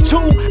we work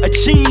to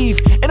achieve.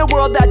 In a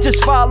world that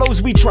just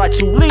follows, we try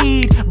to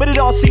lead, but it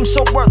all seems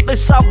so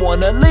worthless, I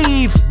wanna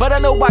leave. But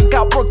I know I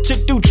got work to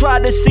do, try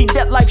to see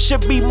that life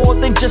should be more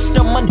than just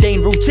a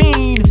mundane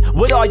routine.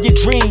 What are your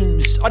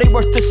dreams? Are they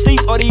worth the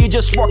sleep, or do you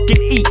just work and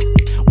eat?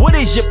 What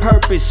is your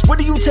purpose? What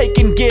do you take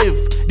and give?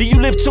 Do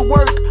you live to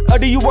work, or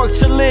do you work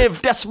to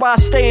live? That's why I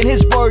stay in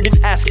his word and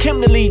ask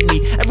him to lead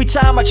me. Every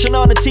time I turn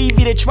on the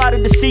TV, they try to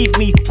deceive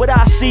me. What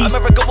I see,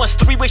 America wants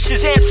 3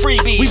 wishes and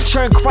freebies. We've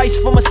turned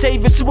Christ from a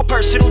savior to a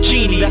personal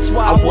genie. That's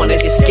why I wanna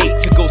escape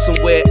to go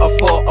somewhere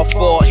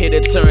afar. Hit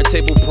a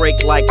turntable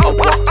break like a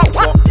walk.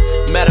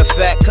 Matter of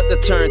fact, cut the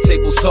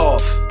turntables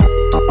off.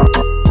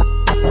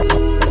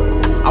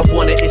 I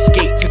wanna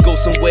escape to go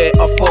somewhere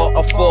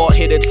afar.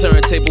 Hit a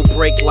turntable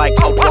break like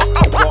a walk.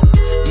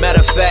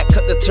 Matter of fact,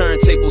 cut the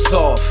turntables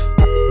off.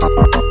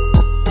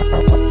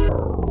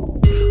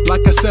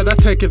 Like I said, I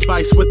take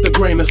advice with a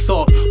grain of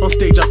salt. On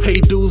stage I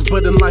pay dues,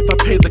 but in life I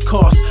pay the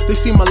cost. They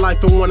see my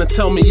life and wanna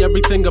tell me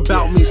everything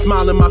about me.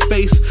 Smile in my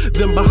face,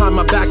 then behind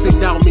my back they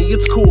doubt me.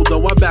 It's cool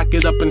though, I back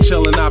it up and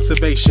chill in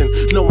observation.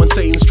 Knowing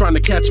Satan's trying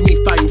to catch me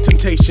fighting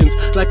temptations.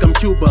 Like I'm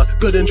Cuba,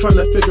 good in trying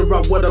to figure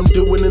out what I'm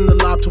doing. In the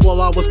lab to all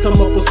hours, come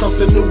up with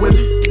something new and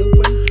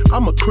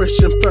I'm a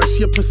Christian first,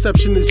 your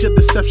perception is your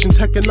deception.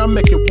 Heck, and I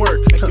make it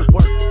work.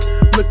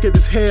 Look at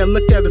his hair,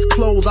 look at his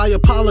clothes. I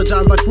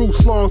apologize like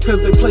Bruce Long, cause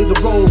they play the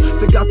role.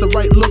 They got the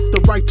right look, the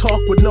right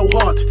talk with no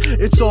heart.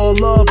 It's all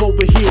love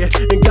over here,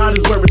 and God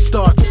is where it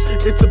starts.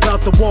 It's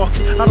about the walk,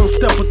 I don't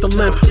step with the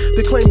limp.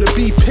 They claim to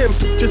be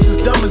pimps, just as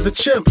dumb as a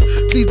chimp.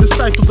 These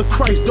disciples of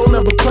Christ don't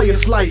ever play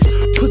us light.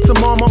 Put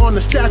some armor on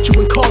the statue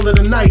and call it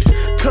a night.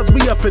 Cause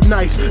we up at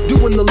night,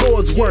 doing the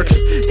Lord's work.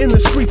 In the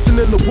streets and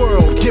in the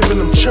world,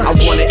 giving them church. I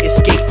wanna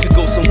escape to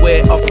go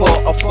somewhere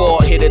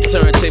afar. Hit a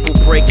turntable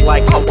break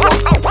like a walk.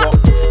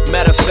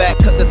 Matter of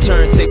fact, cut the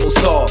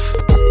turntables off.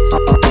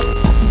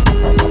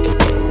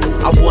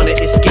 I wanna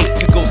escape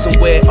to go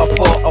somewhere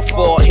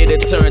afar. Hit a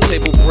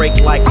turntable break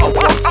like a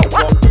walk.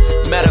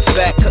 Matter of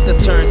fact, cut the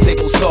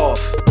turntables off.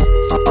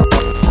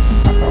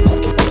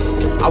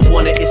 I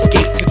wanna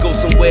escape to go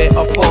somewhere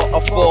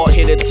afar.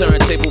 Hit a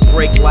turntable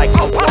break like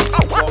a walk.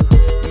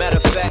 Matter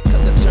of fact,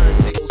 cut the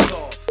turntables off.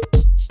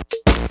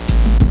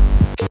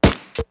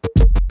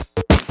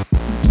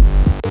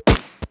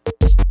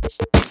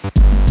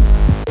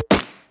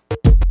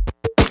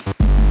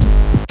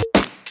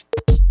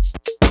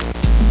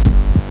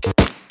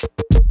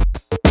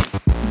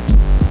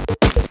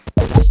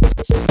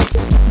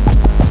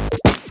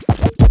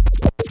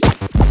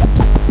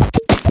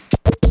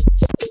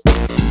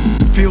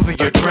 Feel the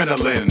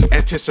adrenaline,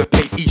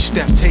 anticipate each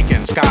step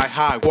taken. Sky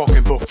high,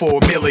 walking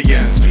before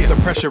millions. The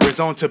pressure is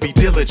on to be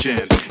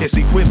diligent. It's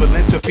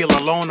equivalent to feel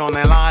alone on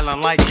an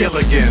island like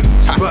Gilligan's.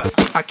 But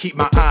I keep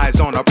my eyes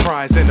on a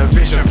prize and a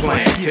vision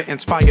plan to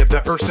inspire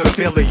the Earth's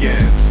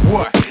civilians.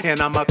 What?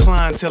 And I'm a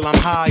climb till I'm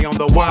high on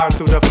the wire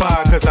through the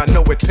fire, cause I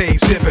know it pays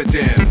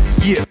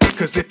dividends. Yeah,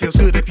 cause it feels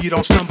good if you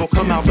don't stumble.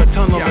 Come out the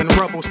tunnel and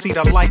rubble, see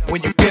the light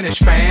when you finish,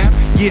 fam.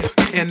 Yeah,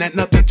 and that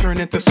nothing turned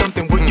into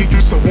something what you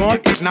used to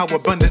want is now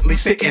abundantly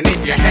sitting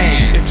in your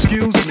hand.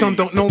 Excuse me, some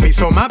don't know me,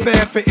 so my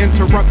bad for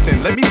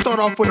interrupting. Let me start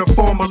off with a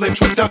formal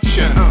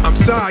introduction. I'm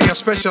sorry, I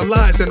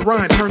specialize in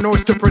rhyme, turn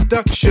noise to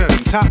production.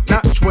 Top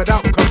notch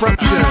without corruption.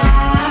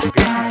 I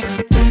got a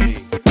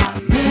thing, I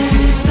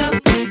make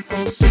the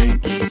people sing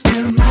ease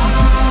their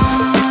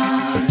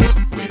mind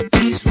with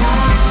these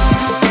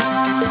rhymes.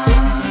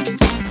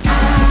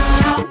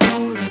 I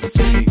wanna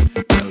sing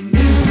the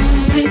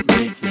music,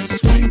 make you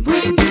swing,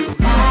 bring you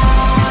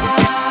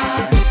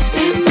high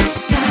in the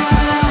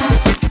sky.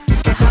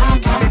 How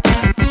about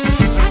that?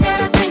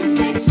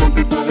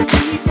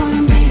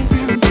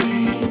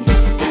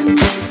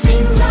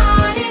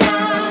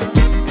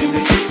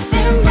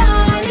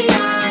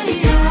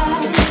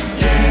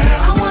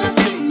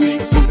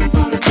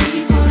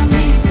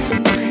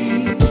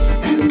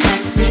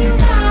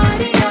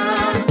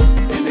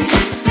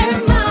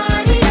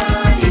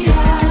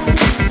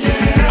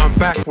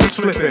 backwards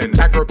flipping,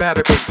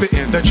 acrobatical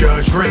spitting, the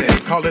judge grinning.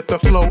 Call it the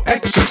flow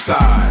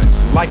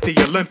exercise. Like the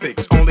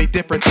Olympics, only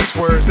difference is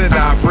words that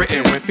I've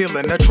written when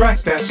feeling the track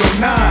that's so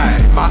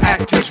nice. My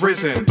act has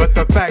risen, but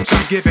the facts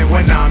I'm giving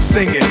when I'm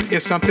singing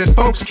is something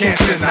folks can't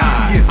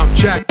deny. I'm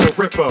Jack the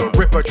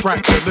Ripper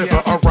track,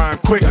 deliver a rhyme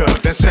quicker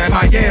than Sam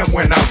I am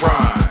when I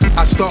rhyme.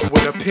 I start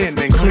with a pen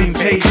and clean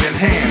page in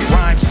hand.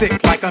 Rhyme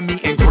sick like I'm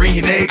eating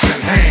green eggs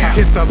and ham.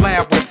 Hit the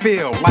lab with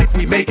feel like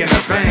we making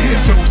a band.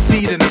 Sow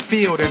seed in the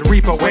field and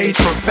reap a wage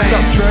from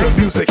fans. The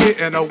music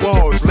hitting the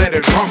walls, let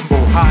it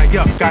rumble. High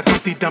up, got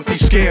Humpty Dumpty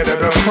scared of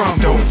the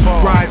crumble.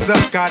 Rise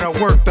up, gotta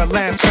work the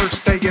last verse,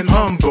 staying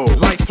humble.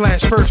 Light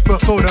flash first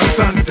before the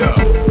thunder.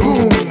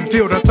 Boom,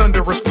 feel the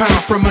thunderous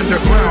pound from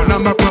underground.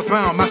 I'm up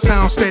abound, my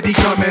sound steady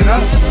coming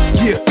up.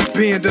 Yeah,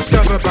 being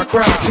discovered by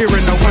crowds,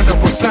 hearing the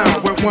wonderful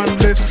sound. With one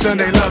listen,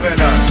 they loving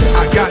us.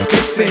 I got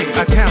this thing,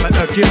 a talent,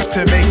 a gift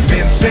to make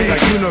men sing. A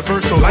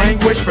universal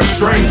language for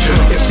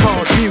strangers. It's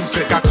called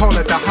music, I call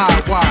it the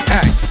high wire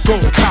act.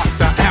 Go cop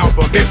the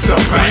album, it's a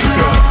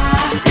banger.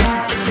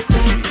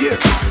 Yeah.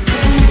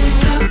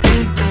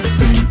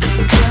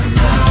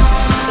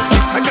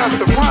 I got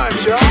some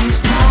rhymes, y'all.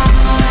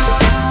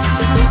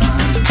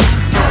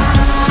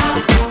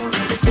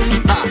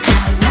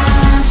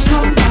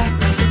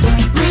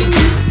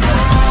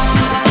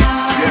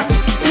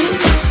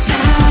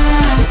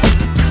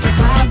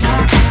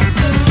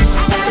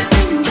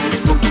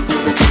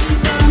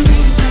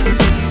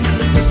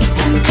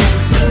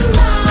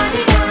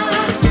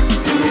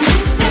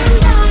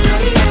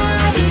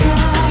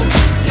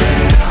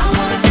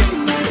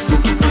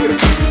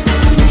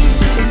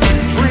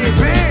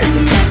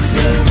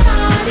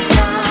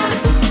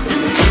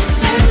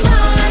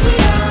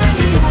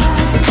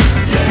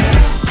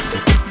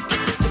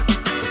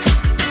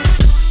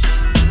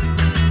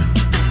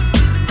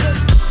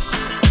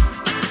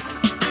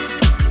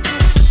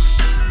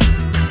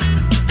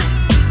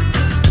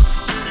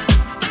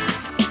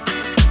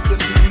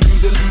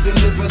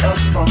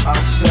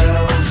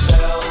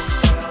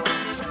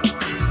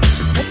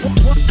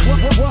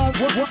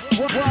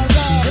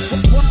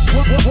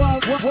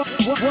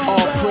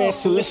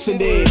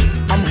 Solicited,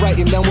 I'm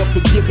writing down what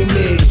forgiving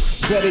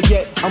is. Better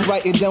yet, I'm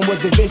writing down what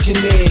the vision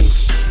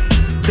is.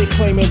 They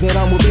claiming that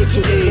I'm what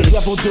Richard is. The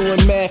devil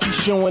doing math, he's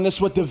showing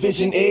us what the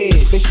vision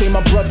is. They say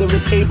my brother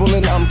is Abel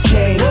and I'm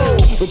Cain.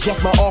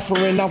 Reject my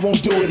offering, I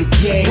won't do it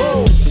again.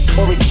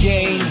 Or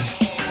again.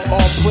 All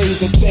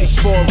praise and thanks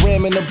for a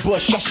ram in the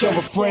bush, I shall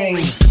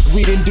refrain.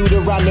 Reading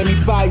Deuteronomy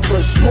 5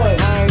 verse 1.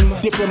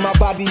 I'm dipping my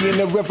body in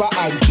the river,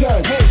 I'm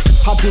done.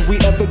 How did we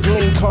ever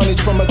glean carnage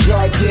from a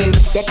garden?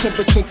 That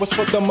 10% was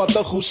for the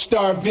mother who's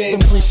starving.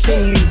 The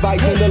pristine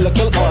Levites and the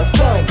little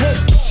orphans.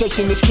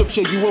 Searching the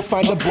scripture, you will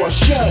find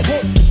abortion.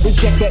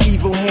 Reject the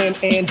evil hand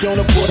and don't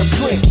abort a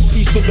prince.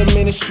 Peace to the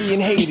ministry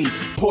in Haiti,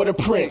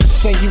 Port-au-Prince.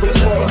 Saying you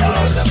recording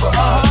this. Deliver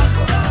us.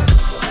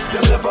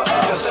 Deliver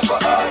us.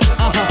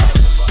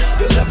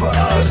 Deliver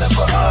us.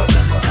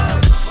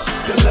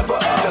 Deliver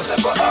us,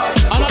 deliver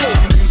us.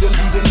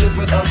 You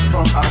delivered us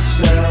from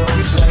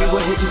ourselves. We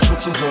were hit the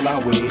switches on our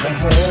way to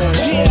hell.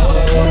 Yeah,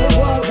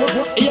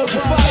 yo,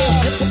 Jafire,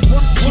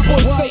 your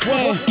boy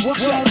Satan.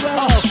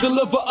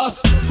 Deliver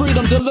us,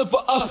 freedom, deliver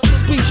us,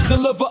 speech,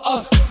 deliver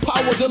us,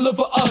 power,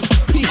 deliver us,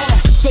 peace.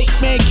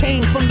 Satan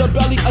came from the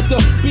belly of the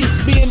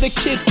beast. Me and the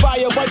kid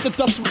fire, wipe the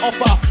dust from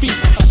off our feet.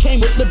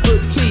 Came with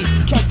liberty,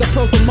 cast the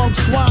pearls among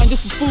swine.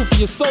 This is food for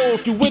your soul.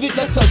 If you with it,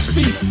 let us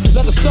feast.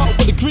 Let us start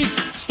with the Greeks.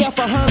 Staff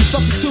of Herm,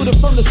 substituted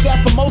from the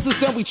staff of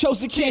Moses, and we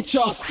chose it. Can't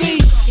y'all see?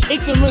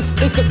 Ignorance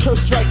is a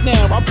curse right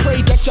now. I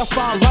pray that y'all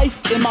find life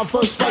in my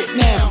verse right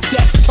now.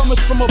 That cometh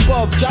from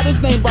above, jot his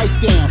name right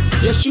down.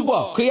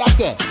 Yeshua,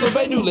 Create,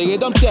 Sauve-nous,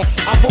 Rédempteur,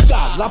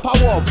 Avocat, La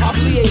Parole,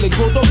 Pablier, les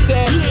gros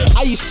docteurs.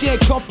 Haïtien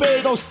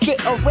campé, don't sit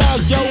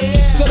around, yo.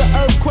 Say the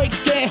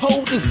earthquakes can't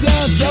hold us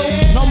down, yo.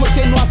 No more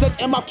say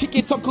noisette, and my kick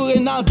it, Tucker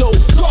Renando.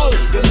 Go!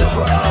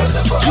 Deliver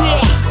us,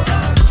 yeah.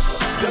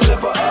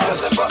 Deliver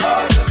us, deliver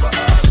us,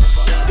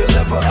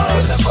 deliver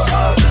us,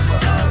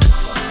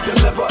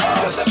 deliver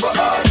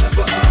us.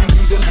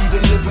 You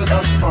delivered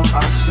us from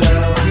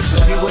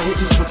ourselves. We were hit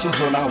the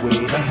switches on our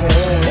way to hell.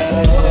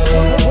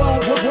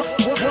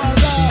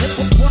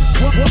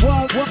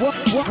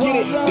 Get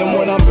it? Then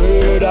when I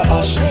murder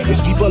us,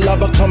 it's people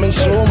love coming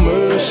so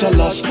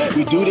merciless.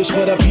 We do this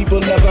for the people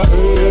never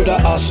heard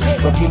of us.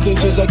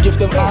 Repentance is a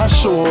gift of our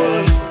soul.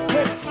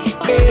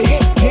 Hey,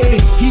 hey,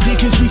 he did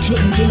cause we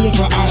couldn't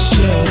deliver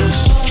ourselves.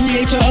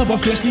 Creator of a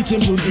fleshly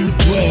temple you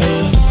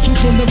dwell. Truth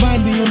from the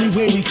vine, the only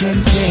way we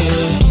can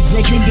tell.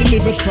 Brethren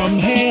delivered from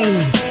hell.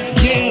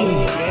 Yeah.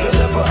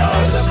 Deliver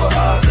us,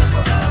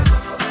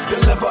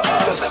 deliver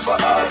us,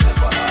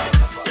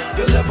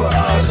 deliver us, deliver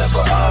us,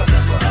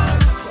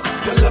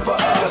 deliver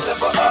us.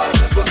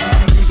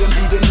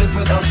 You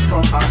delivered us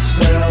from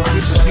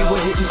ourselves. We were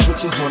hit the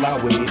switches on our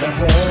way to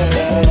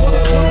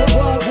hell.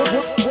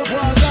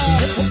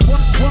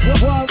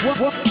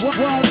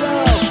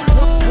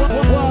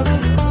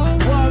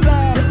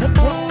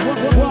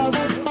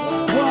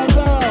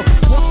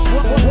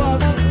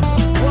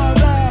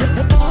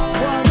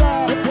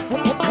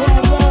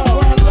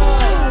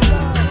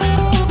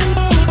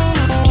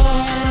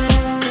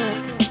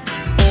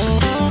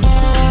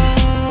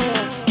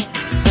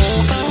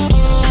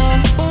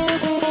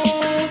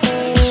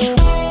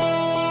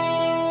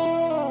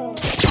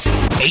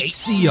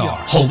 HCR,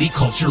 Holy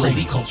Culture Radio.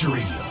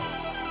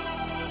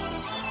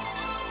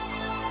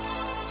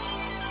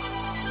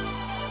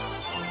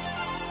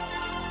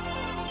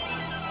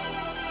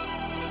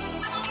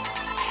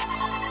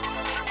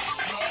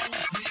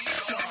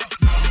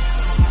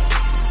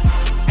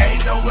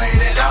 Ain't no way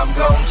that I'm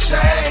gon'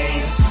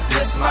 change.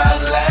 This my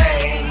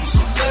lane,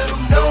 so let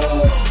them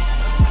know.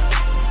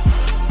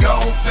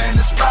 Gon'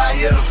 finish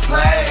fire the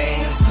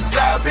flames, cause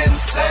I've been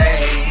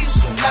saved,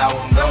 so now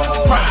I'm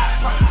gon'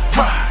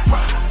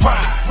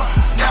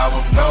 now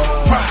I'm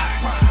gon'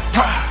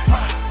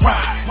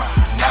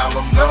 now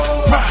I'm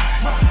gon'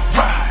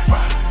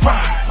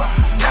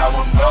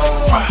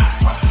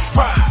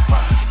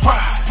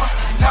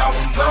 now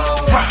I'm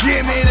gon'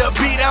 give me the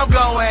beat, I'm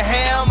going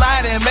ham,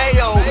 light and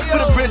mayo.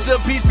 Put a Prince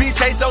of Peace, peace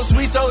taste so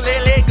sweet, so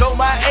let go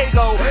my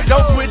ego.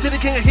 Don't quit till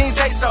the King of Kings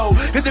say so,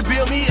 cause it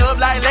build me up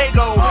like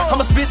Lego.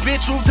 I'ma spit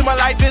true to my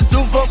life is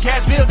due from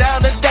Cashville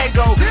down to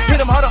Dago. Hit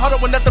them harder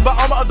with nothing but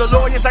armor of the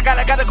Lord. Yes, I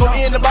gotta go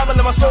in the Bible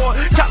in my sword.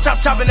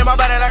 Chopping in my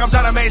body like I'm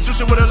trying to make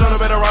sushi with a little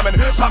bit of ramen.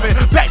 Popping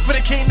back for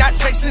the king, not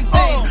chasing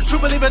things. True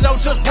believer know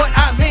just what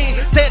I mean.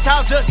 Stand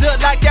tall, just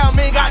like Yao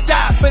Ming. I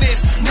die for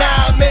this.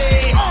 Now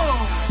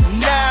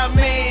I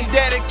mean,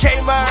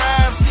 dedicate my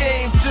rhyme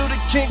scheme to the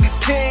King of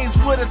Kings.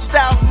 With a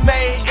thought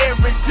made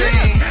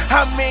everything.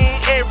 I mean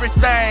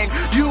everything.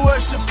 You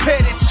worship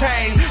petty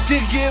change.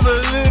 Did give a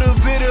little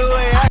bit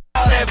away.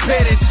 All that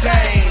petty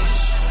change.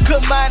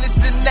 Good mind is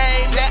the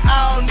name that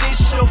all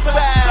initial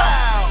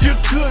foul. Your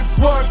good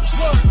works,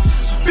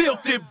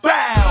 filthy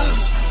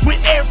bows. With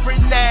every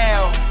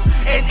now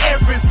and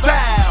every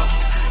vow,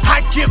 I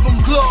give them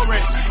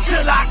glory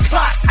till I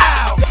clock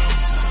out.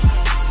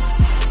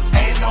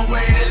 Ain't no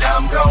way that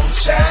I'm gon'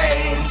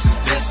 change.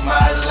 This my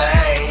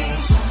lane,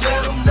 so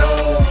let them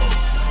know.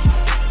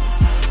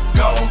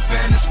 Gon'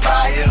 finish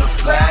fire the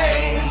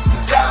flames,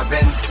 cause I've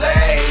been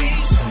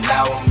saved, so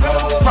now I'm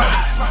gon'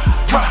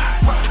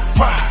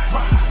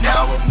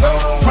 now I'm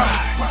gon'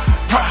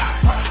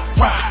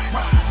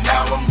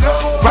 now I'm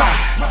gon'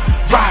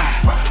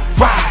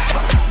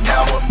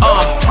 now I'm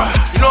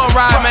you know I'm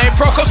riding, man.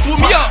 Pro, come swoop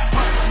me up.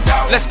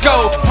 Let's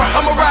go.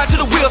 I'ma ride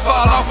till the wheels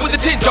fall off with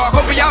the tint dark.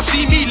 Hoping y'all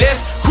see me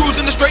less.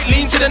 Cruising the straight,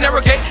 lean to the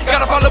narrow gate.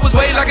 Gotta follow his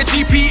way like a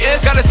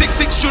GPS. Got a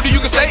 6'6" shooter,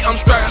 you can say I'm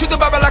strapped. Shoot the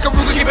Bible like a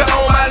Ruger, keep it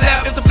on my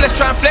lap. If the flesh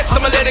try and flex,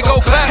 I'ma let it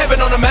go clap. Heaven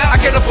on the map, I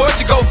can't afford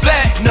to go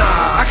flat. Nah,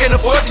 I can't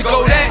afford to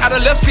go that. Out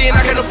of left sin,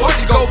 I can't afford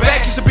to go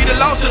back. Used to be the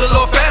law to the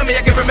Lord family.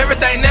 I give him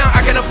everything now,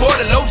 I can afford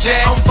a low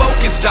jack. I'm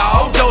focused,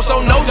 dawg. Dose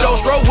on no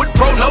dose. Roll with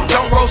pro, no,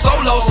 don't roll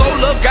solo.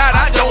 Soul of God,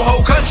 I don't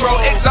hold control.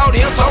 Exalt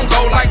him, tone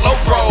go like low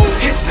pro.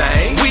 His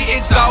name, we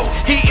exalt.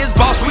 He is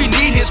boss, we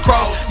need his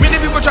cross. Many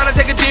people try to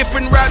take a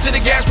different route till the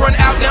gas run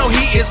out, now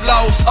he is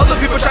lost. Other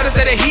people try to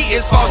say that he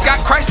is false. Got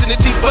Christ in the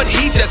teeth, but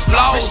he just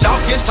flaws. Dog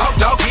against talk,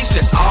 dog, he's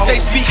just off.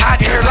 They speak hot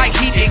air like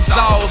he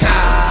exhausts.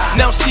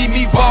 Now see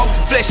me walk,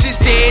 flesh is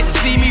dead,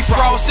 see me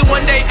frost. And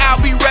one day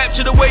I'll be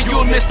raptured away,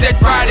 you'll miss that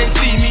ride and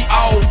see me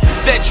off.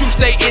 That truth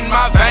stay in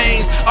my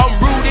veins, I'm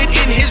rooted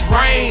in his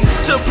reign.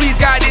 To please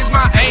God is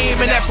my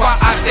aim, and that's why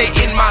I stay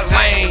in my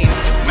lane,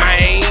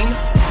 man.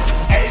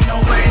 Ain't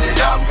no way that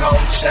I'm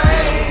gon'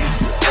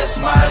 change. This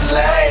my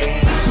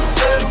lane, so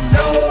let them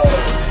know.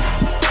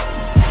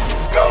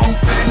 Gon'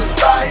 finish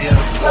fire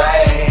the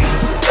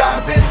flames, cause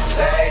I've been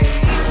saved.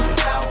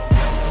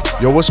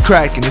 Yo, what's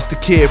cracking? It's the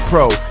Kid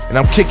Pro, and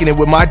I'm kicking it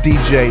with my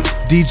DJ,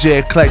 DJ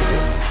Eclectic,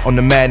 on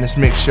the Madness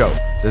Mix Show.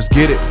 Let's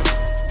get it.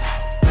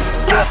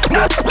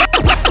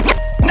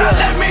 Now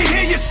let me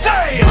hear you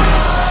say,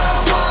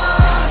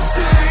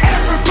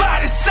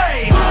 everybody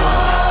say, I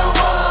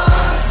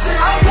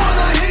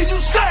wanna hear you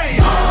say,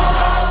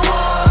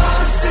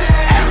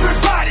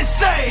 everybody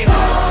say,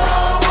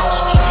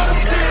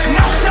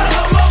 now tell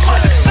them I'm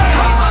unashamed,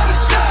 I'm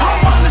unashamed,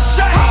 I'm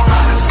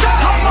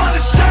unashamed, I'm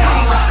unashamed,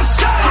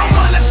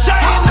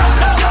 now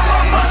tell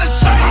them I'm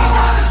unashamed, I'm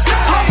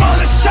unashamed,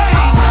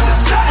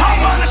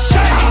 I'm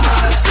unashamed,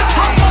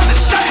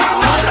 I'm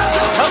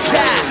unashamed.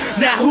 Okay,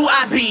 now who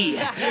I be?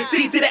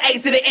 C to the A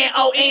to the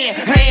N-O-N.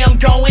 Ham,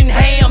 going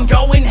ham,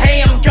 going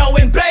ham,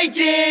 going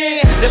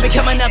bacon. They're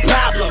becoming a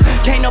problem.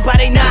 Can't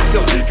nobody knock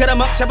them. Cut them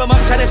up, chop them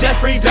up, try to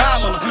Jeffrey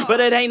Dahmer. But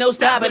it ain't no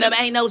stopping them,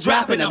 ain't no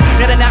dropping them.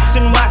 Got an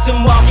option,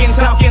 watching, walking,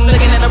 talking,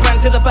 looking at the run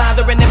to the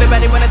Father. And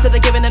everybody running to the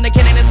giving and the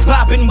cannon is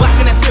popping.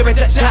 Watching that spirit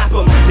just chop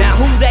them. Now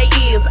who they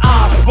is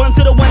are 1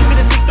 to the 1 to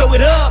the 6, throw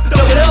it up,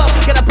 throw it up.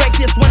 Gotta break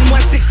this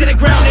 1-1-6 to the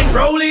ground and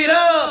roll it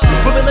up.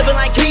 But we're living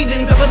like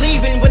heathens, I'm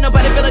believing when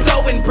nobody feel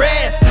so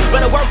impressed.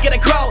 But I work at a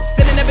cross,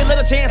 sending every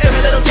little chance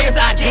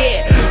I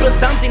get. But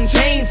something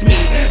changed me.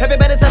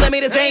 Everybody's telling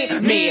me this ain't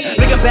me.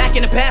 Looking back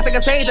in the past, like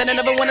I say that I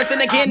never wanna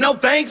sin again. No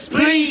thanks,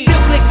 please. Still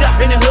clicked up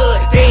in the hood,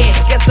 dead.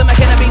 Guess I'm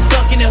gonna be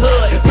stuck in the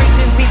hood.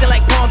 Preaching, teaching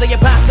like Paul the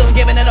Apostle,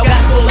 giving it a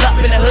gospel up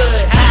in the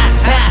hood. Ha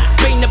ha.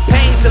 Bring the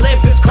pain to live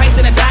this Christ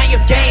in a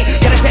dyer's game.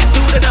 Got a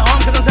tattoo to the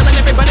arm, cause I'm telling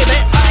everybody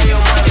that I am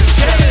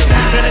unashamed.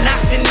 Not an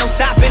option, no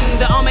stopping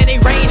the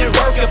almighty reign and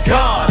work of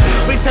God.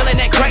 We telling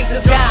that Christ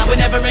is God. We're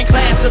never in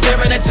class, so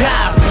they're in a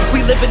job.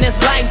 We living this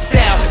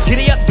lifestyle.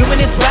 Giddy up, doing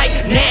this right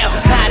now.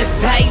 Hot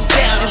as hell.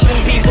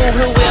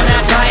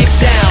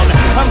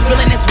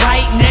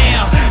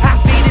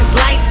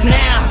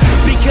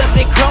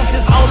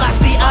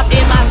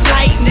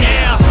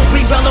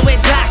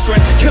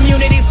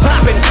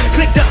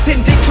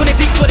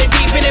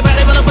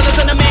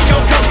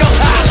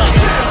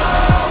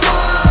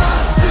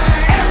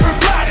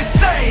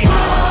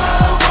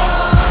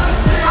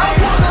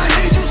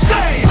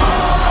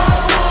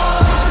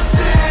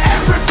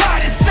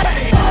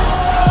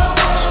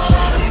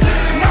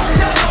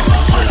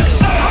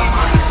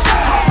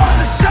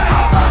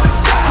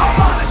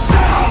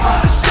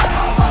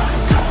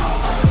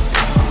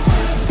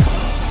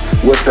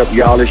 up,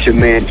 y'all? It's your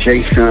man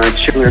Jason,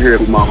 chilling here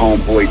with my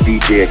homeboy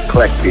DJ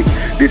Eclectic.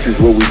 This is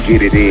where we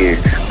get it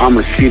in. I'm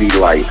a city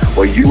light.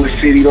 Are you a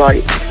city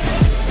light?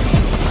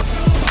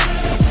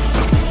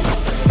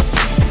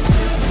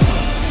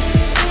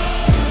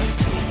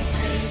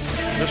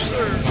 Yes,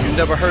 sir. You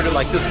never heard it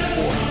like this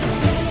before.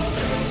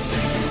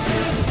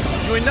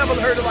 You ain't never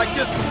heard it like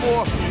this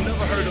before. You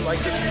never heard it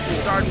like this before.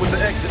 Starting with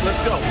the exit. Let's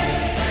go.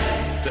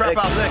 Trap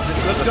house exit.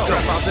 Let's go.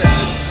 Trap house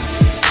exit.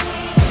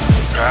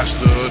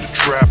 Pastor the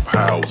trap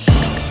house.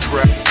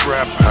 Trap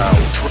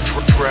house.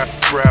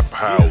 Trap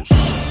house.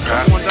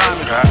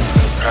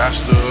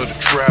 Pastor the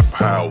trap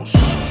house.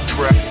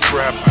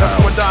 Trap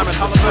house. One diamond.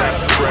 Holla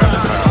back. Trap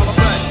house.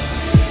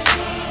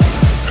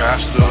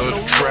 Pastor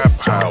the trap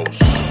house.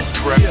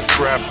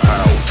 Trap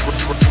house.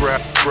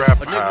 Trap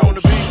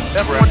house.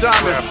 F1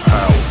 diamond.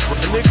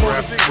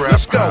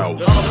 Let's go.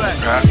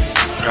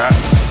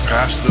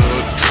 Pastor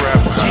the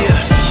trap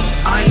house. Yeah.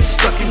 I ain't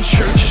stuck in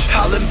church,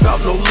 hollering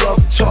about no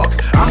love talk.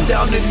 I'm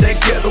down in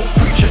that ghetto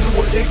preaching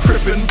where they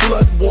crippin'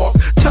 blood walk.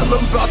 Tell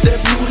them about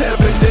that blue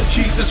heaven that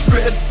Jesus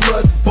red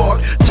blood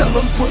bought. Tell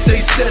them put they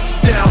sets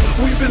down,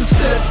 we've been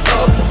set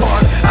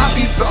apart. I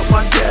be about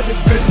my daddy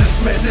business,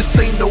 man, this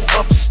ain't no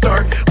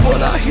upstart.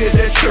 But I hear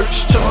that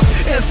church talk,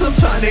 and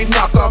sometimes they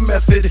knock our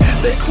method.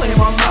 They claim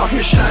I'm out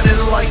here shining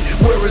light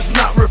where it's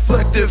not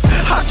reflective.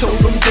 I told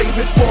them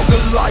David fought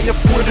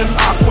Goliath with an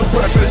awkward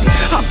weapon.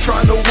 I'm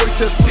trying to wake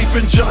the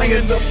sleeping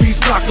giant up, he's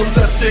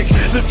narcoleptic.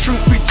 The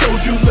truth be told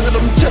you, let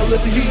him tell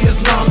it, he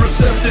is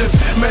non-receptive.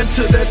 Man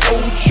to that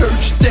old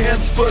church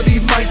dance, but he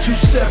might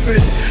two-step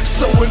it.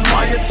 So in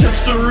my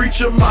attempts to reach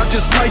him, I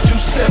just might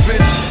two-step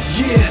it.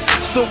 Yeah,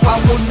 so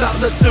I will not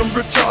let them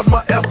retard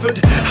my effort.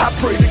 I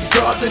pray to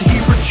God that he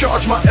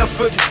recharge my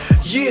effort.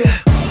 Yeah,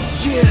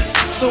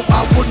 so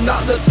I will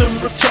not let them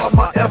retard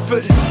my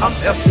effort. I'm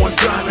F1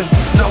 Diamond,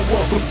 now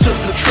welcome to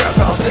the Trap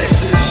House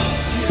exit.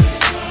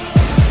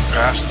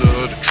 Pastor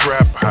the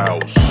trap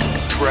house.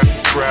 Trap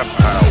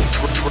house.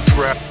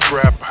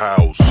 Trap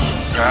house.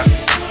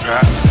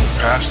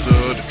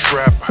 Pastor the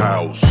trap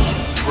house.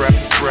 Trap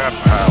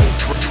house.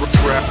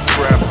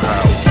 Trap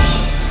house.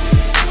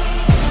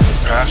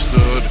 Pastor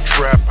the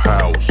trap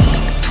house.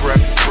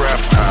 Trap house.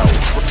 Trap house.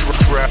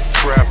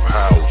 Trap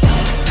house.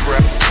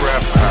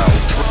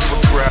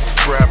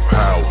 Trap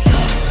house.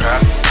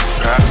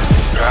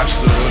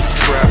 Pastor the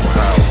trap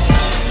house.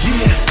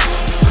 Yeah.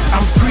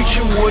 I'm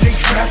preaching where they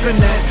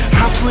trapping at.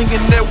 I'm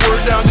slinging that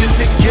word out in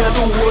the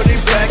ghetto where they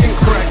bagging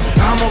crack.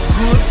 I'm a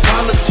good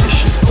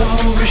politician on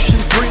a mission,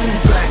 bring them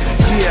back.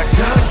 Yeah, I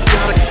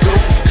gotta go.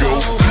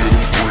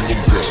 Bring them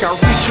back. I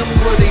reach them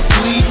where they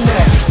bleeding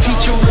at.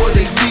 Teach them where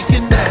they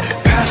leaking at.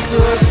 Pastor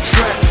of the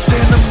trap,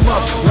 stand them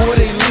up where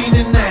they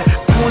leaning at.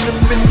 Point them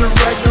in the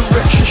right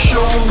direction,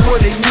 show them where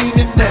they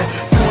leaning at.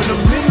 Point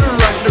them in the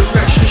right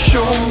direction,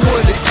 show them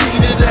where they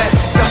cleaning at.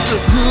 Got the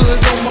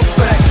hood on my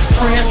back,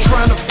 friend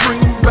trying to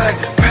bring them back.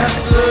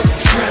 Pastor of the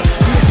trap,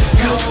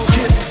 yeah, go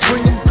get it,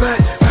 bring them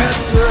back.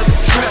 Pastor of the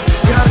trap,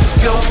 gotta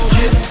go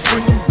get it,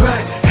 bring them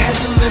back.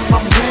 Handling my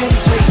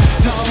mandate,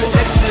 this the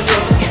exit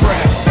of the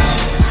trap.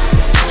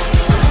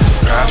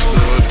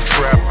 Pastor of the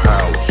trap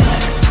house.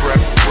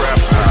 Trap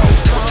house.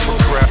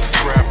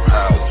 Trap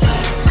house.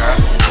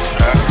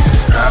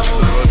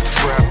 Pastor of the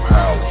trap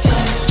house.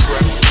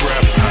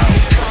 Trap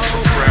house.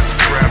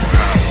 Trap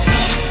house.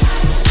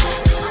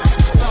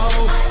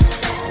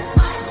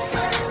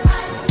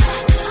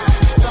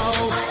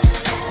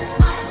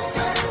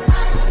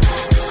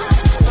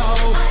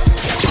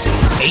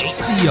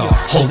 ACR,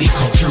 Holy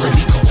Culture.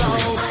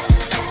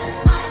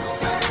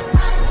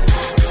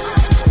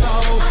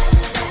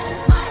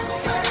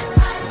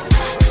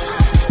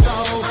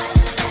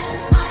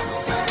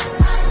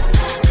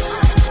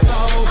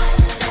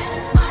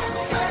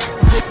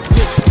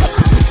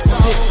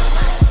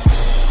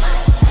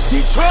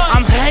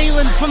 I'm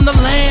hailing from the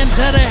land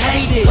of the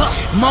hated.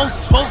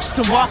 Most folks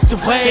done walked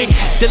away.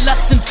 They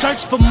left in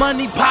search for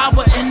money,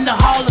 power, and the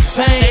Hall of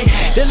Fame.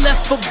 They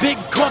left for big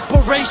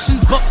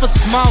corporations, but for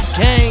small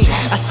gain.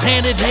 I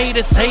stand at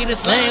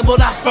haters land,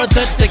 but I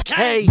further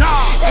decay.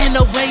 In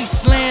a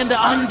wasteland of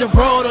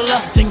underworld of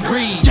lust and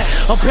greed,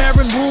 a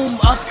barren womb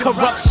of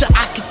corruption,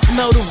 I can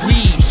smell the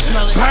weed.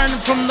 Burning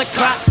from the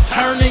clocks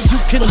turning, you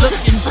can look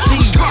and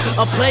see.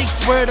 A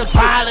place where the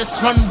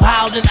violence run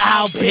wild and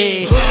I'll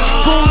be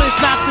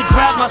foolish not to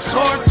grab my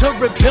sword to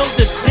rebuild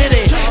the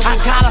city. I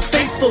got a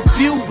faithful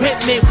few with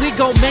me, we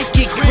gon' make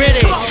it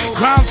gritty.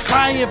 Ground's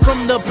crying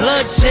from the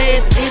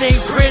bloodshed, it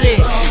ain't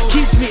pretty.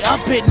 Keeps me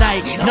up at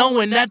night,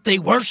 knowing that they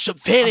worship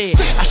pity.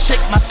 I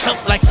shake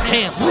myself like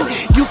Samson,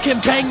 you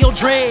can bang your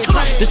dreads.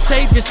 The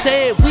Savior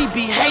said we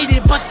be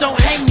hated, but don't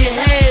hang your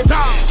heads.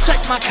 Check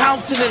my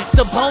countenance,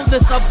 the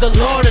boldness of the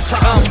Lord has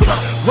come.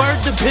 Word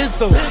to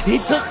Bizzle, he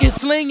took his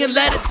sling and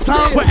let it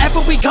sing.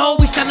 Wherever we go,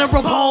 we stand in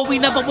a roll, we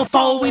never will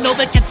fold, we know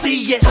they can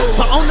see it.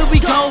 But only we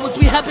go as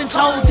we have been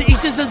told, to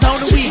each is his own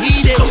and we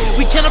heed it.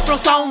 We cannot throw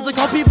stones and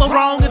call people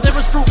wrong, if there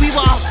is fruit we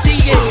will all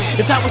see it.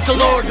 If that was the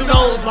Lord, who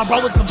knows, my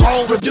bro was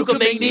controlled, rebuke him,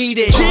 they need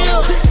it.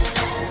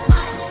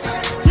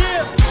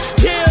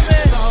 Yeah,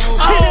 man.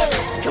 Oh.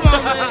 Come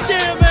on, man.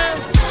 Yeah, man.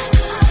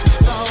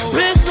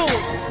 Bizzle.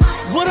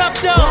 What up,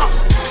 dog?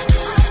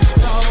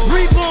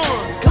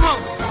 Reborn. Come on.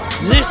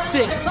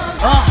 Listen.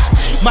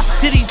 My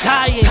city's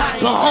dying,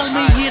 but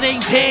homie, it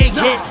ain't dead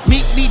yet.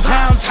 Meet me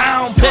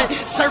downtown, pet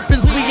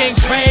serpents, we ain't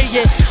trade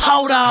yet.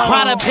 Hold on,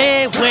 by the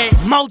bed wet,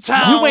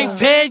 Motown, you ain't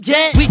fed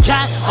yet. We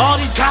got all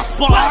these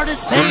gospel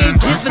artists, they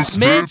ain't give us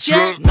meds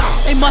yet.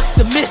 They must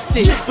have missed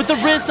it, with the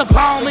Riz of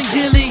Palm and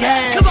Gilead.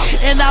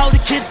 And all the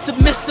kids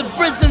submissive,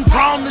 risen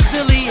from the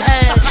Gilead.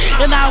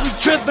 And now we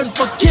driven,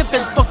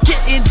 forgiven,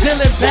 forgetting,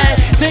 dealing bad.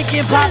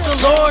 Thinking about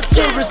the Lord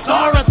to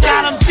restore us,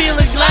 God, I'm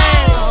feeling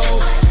glad.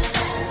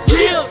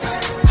 Yeah.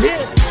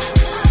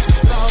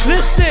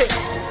 Listen.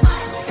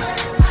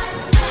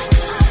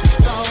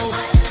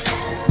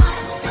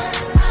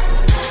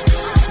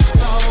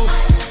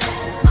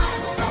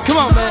 Come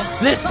on, man.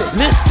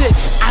 Listen.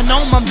 I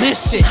know my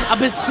mission. I've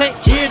been sent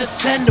here to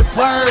send a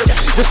word.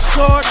 The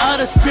sword of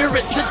the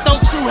spirit to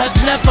those who have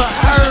never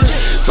heard.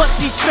 But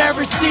these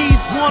Pharisees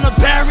wanna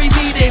bury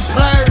me, they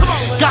blur.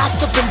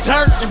 Gossip and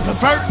dirt and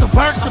pervert the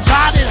words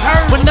about it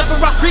hurt. Whenever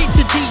I preach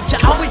and teach,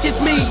 it always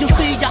hits me. You'll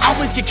see, I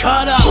always get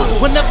cut up.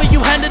 Whenever you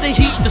handle the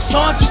heat, the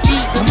sword you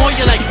eat, the more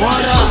you're like, what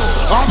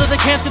up? All of the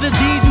cancer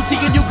disease, you see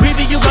and you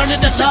grieving, you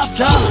learning to love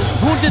tough.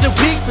 Wounded and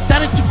weak, but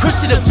that is too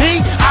Christian to be.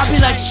 I'll be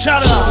like,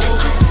 shut up.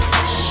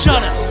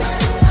 Shut up.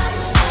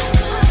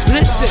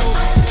 Listen.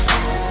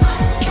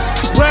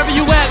 Wherever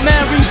you at,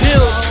 man,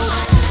 rebuild.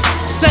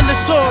 Send the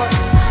sword,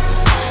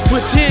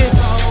 which is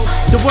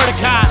the word of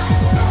God.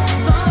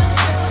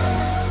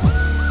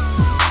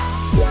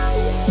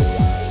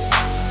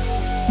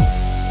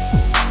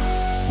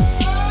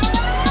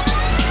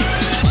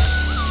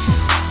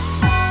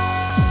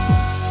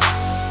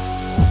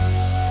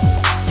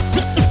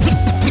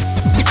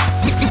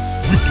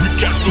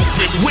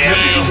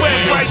 Wherever you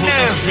at right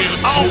now,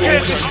 I don't care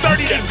if it's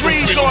 30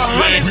 degrees or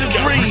 100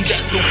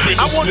 degrees.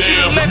 I want you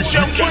to let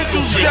your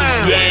windows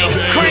down,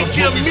 crank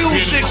your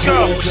music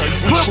up,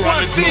 put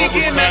one thing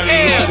in the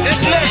air and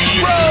let's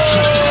roll.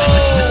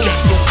 We got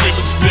no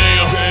rhythms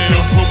down,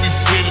 when we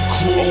finna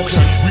cruise.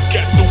 We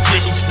got no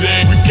rhythms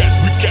down, we got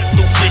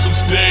no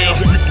rhythms down.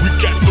 We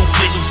got no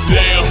rhythms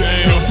down,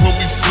 when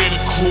we finna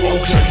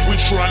cruise. We're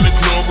trying to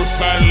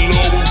glorify the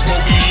Lord when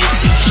we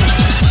listen to.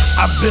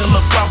 I build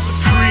up out the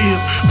crib,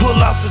 pull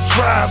out the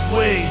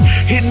driveway,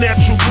 hit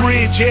Natural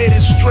Bridge, headed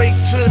straight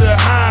to the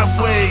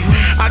highway.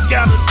 I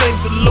gotta thank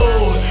the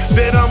Lord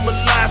that I'm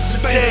alive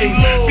today,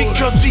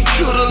 because He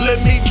could've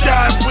let me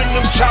die when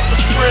them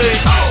choppers spray.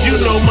 You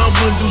know my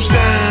windows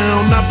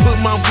down, I put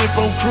my whip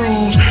on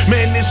cruise.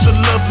 Man, it's a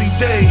lovely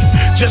day,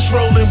 just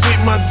rolling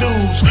with my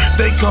dudes.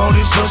 They call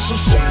this hustle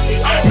city.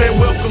 Man,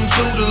 welcome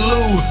to the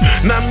Lou.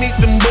 Now meet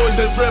them boys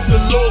that rep the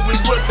Lord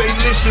with what they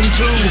listen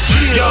to.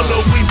 Y'all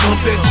know we bump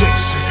that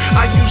Jason.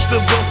 I used to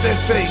bump that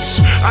face.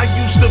 I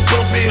used to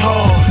bump it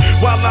hard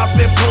while out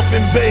there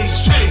pumping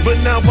bass. But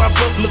now I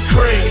bump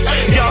Lecrae.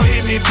 Y'all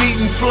hear me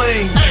beating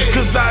flame,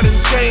 cause I done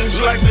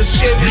changed like the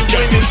Chevy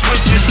when it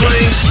switches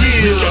lanes.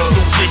 Yeah. We got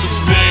no rhythms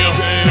down,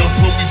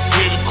 when we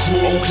finna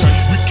cruise.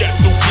 We got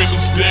no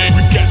rhythms down,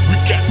 we got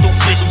no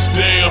rhythms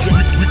down.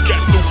 We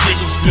got no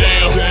rhythms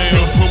down,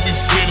 when we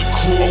finna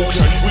cruise.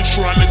 We're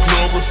trying to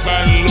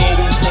glorify the Lord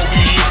when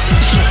we listen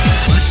to.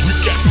 We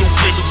got no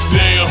rhythms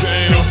down,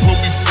 when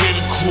we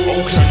finna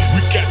cruise.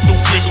 We got no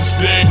rhythms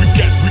down, we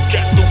got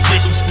no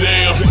rhythms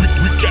down.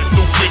 We got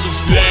no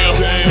rhythms down,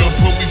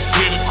 when we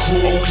finna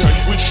cruise.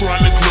 We're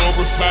trying to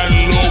glorify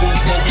the Lord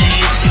when we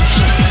listen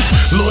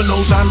to. Lord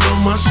knows I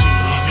love my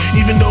city,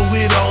 even though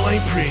it all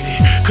ain't pretty.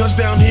 Cause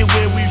down here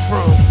where we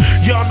from,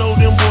 y'all know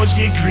them boys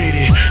get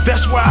gritty.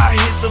 That's why I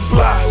hit the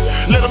block,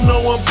 let them know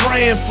I'm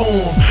praying for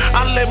them.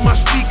 I let my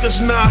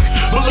speakers knock,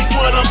 but look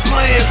what I'm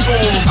playing for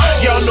them.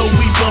 Y'all know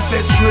we bump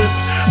that trip,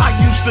 I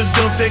used to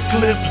dump that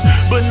clip,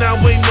 but now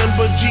ain't nothing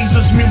but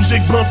Jesus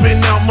music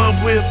bumping out my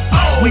whip.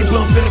 We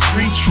bump that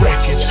Preach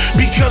records,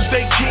 because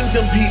they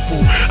kingdom people.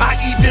 I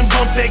even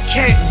bump that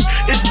Canton,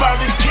 it's about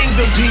his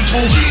kingdom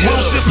people. We'll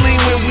sibling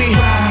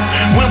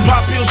when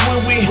pop pills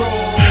when we.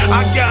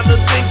 I gotta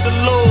thank the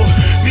Lord,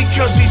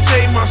 because He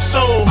saved my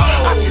soul.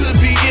 I could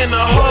be in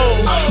a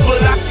hole,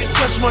 but I can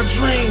touch my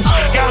dreams.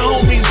 Got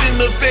homies in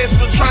the feds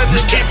for trying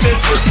to get that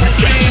triple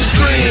beam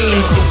cream.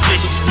 We got no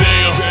rhythms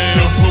down,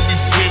 when we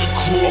finna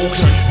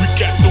cruise. We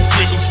got no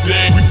rhythms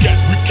down, we got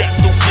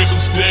no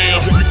rhythms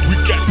down. We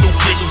got no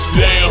rhythms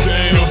down,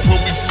 when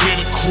we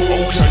finna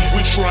cruise.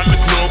 We're trying to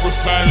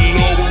glorify the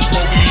Lord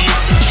when we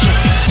listen to.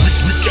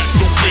 We got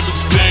no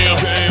rhythms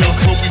down,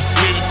 when we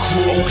finna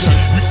cruise.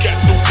 We got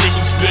no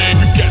rhythms down,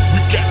 we got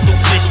no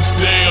rhythms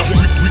down.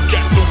 We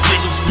got no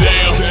rhythms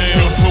down,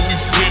 when we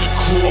finna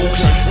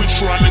cruise. We're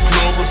trying to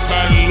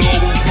glorify the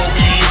Lord when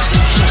we listen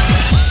to.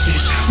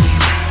 This how we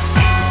ride,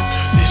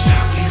 this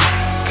how we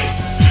ride,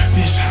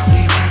 this how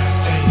we ride,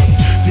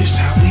 this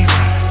how we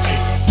ride,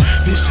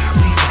 this how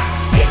we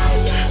ride,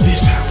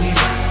 this how we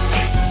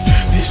ride,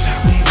 this how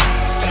we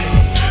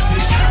ride,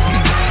 this how we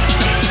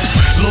ride.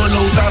 Lord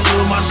knows I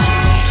love my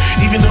city,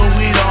 even though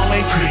it all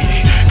ain't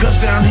pretty. Cause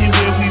down here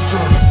where we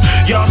from,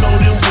 Y'all know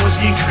them boys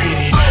get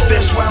gritty.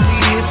 That's why we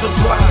hit the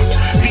block,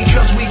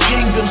 because we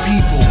kingdom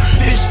people.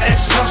 This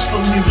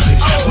ex-hustler music.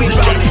 We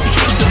about these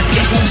kingdom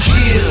people,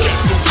 yeah. We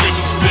got no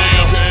feelings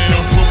down,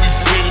 and when we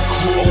finna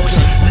cruise,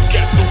 we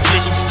got no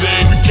feelings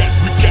down. We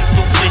got no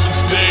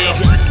feelings down.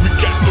 We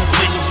got no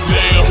feelings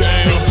down,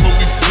 and when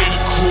we finna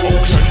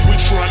cruise, we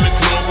tryna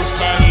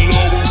glorify the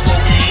Lord with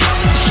what we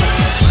listen to.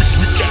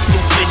 We got no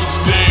feelings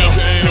down,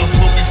 and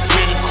when we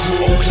finna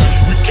cruise,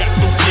 we got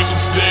no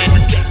feelings down.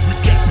 We got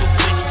no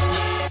feelings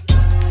down.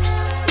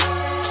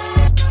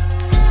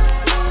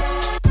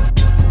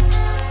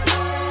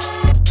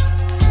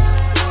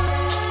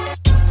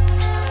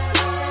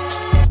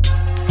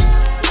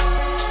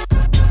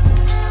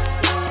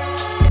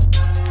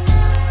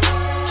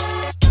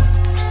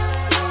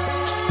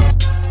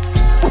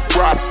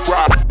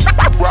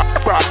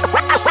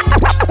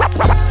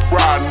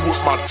 Riding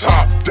with my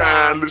top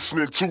down,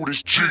 listening to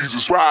this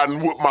Jesus. Riding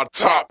with my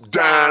top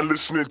down,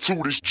 listening to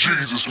this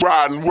Jesus.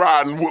 Riding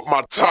with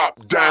my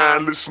top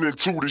down, listening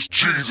to this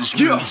Jesus.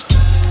 Yeah,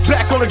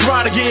 back on the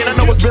grind again. I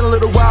know it's been a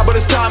little while, but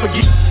it's time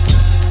again.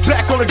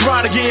 Back on the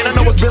grind again. I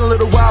know it's been a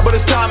little while, but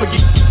it's time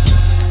again.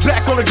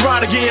 Back on the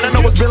grind again, I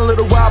know it's been a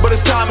little while, but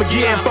it's time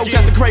again. Folks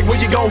ask the crate, when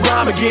you gon'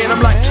 rhyme again?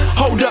 I'm like,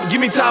 hold up, give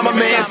me time, my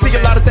man. See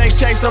a lot of things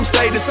change, some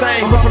stay the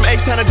same. Went from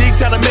H-Town to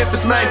D-Town to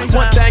Memphis, man.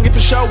 One thing is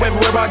for sure,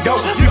 everywhere I go,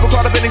 people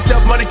caught up in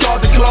themselves, money,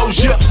 cars, and clothes,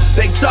 yeah.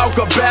 They talk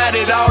about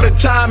it all the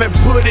time and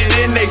put it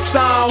in their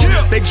songs.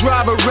 They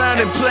drive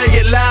around and play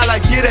it loud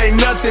like it ain't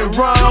nothing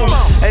wrong.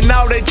 And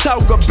now they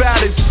talk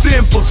about it,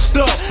 simple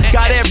stuff.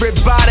 Got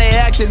everybody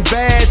acting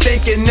bad,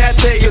 thinking that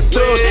they a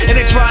thug. And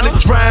they trying to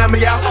drown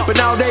me out, but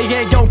now they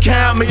ain't gon'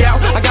 count me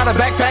out. I got a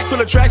backpack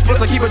full of tracks,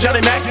 plus I keep a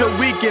Johnny Mac so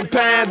we can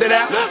pound it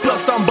out.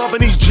 Plus I'm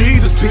bumping these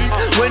Jesus beats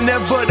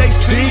whenever they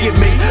seeing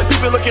me.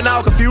 People looking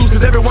all confused,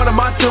 cause every one of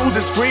my tunes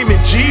is screaming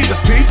Jesus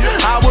peace.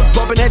 I was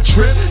bumping that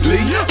Trip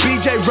Lee,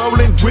 BJ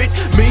rolling with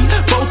me.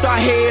 Both our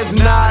heads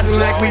nodding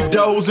like we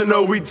dozing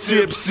or we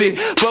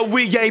tipsy. But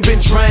we ain't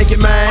been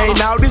drinking, man.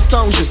 Now this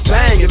song's just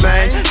banging,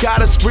 man.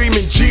 Got us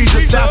screaming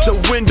Jesus out the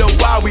window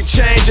while we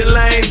changing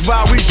lanes,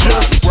 while we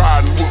just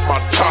riding with my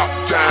top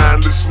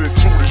down, listening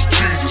to this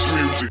Jesus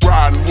music.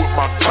 Riding with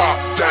my top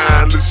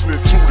down,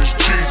 listening to this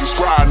Jesus.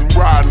 Riding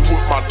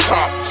with my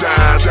top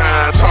down,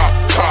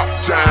 top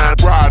down.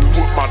 Riding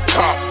with my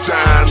top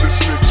down,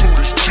 listening to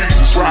this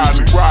Jesus.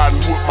 Riding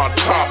with my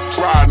top,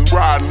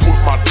 riding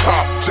with my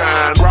top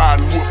down,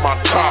 riding with my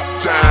top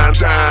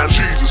down.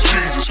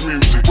 Jesus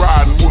music.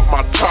 Riding with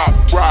my top,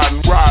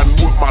 riding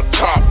with my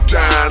top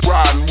down,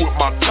 riding with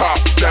my top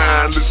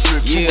down,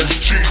 listening to this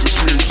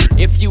Jesus music.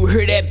 If you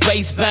hear that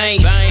bass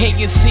bang, and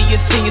you see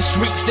us in your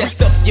streets, that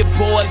stuff your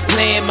boys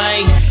playing,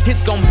 man.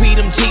 It's gon' be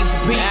them Jesus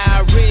beats.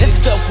 That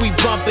stuff we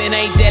bumpin'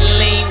 ain't that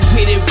lean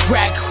with it,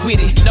 rock with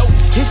it. Nope,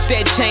 it's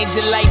that change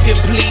your life and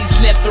please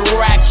let the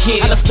rock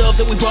hit. All the stuff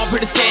that we bump for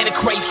the Santa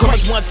craze.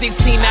 Romans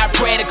 1:16, I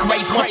pray the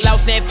grace. Once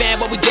lost that fan,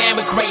 but we damn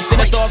it grace.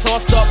 And the stars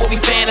all start, but we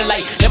fanning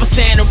like never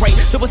Santa right.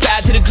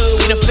 Suicide to the good,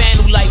 we the fan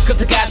who like,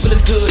 cause the gospel is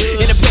good.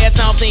 In the past,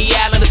 I don't think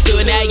y'all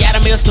understood. Now y'all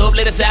done messed up,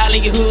 let us out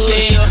in your hood.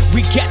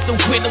 We got the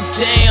windows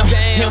down,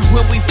 and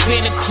when we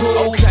finna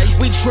cruise,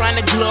 we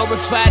tryna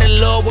glorify the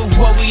Lord with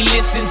what we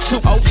listen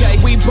to.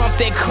 We bump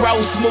that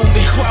cross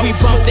movement, we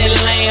bump that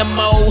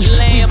Lambo, we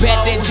bet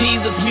that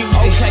Jesus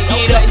music.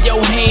 Get up your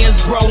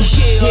hands, bro.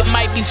 It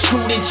might be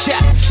screwed and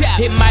chopped,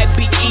 it might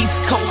be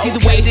East Coast.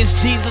 Either way, this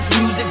Jesus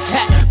music's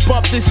hot.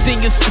 Bump this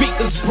in your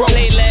speakers, bro.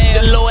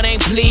 The Lord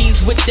ain't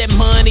pleased with that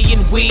money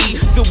and weed.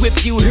 So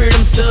if you hear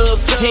them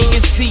subs and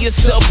you see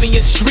yourself in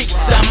your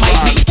streets, I might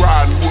be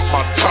riding with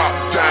my top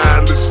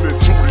down, listening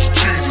to this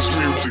Jesus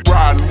music.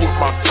 Riding with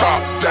my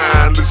top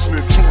down,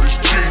 listening to this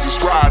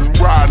Jesus. Riding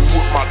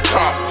with my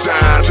top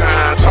down,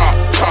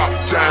 top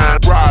down.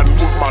 Riding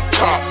with my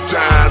top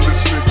down,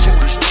 listening to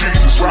this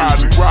Jesus.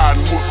 Riding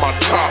with my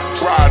top,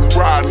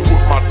 riding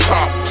with my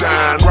top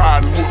down,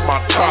 riding with my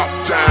top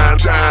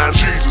down.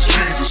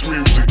 Jesus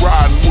music.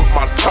 Riding with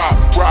my top,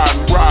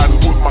 riding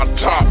with my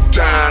top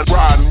down,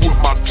 riding with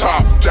my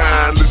top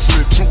down,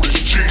 listening to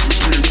this Jesus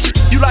music.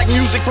 You like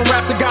music from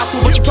rap to gospel,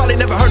 but you probably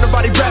never heard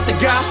nobody rap the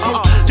gospel.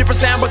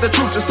 Different sound, but the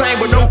truth's the same.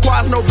 With no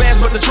choirs, no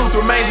bands, but the truth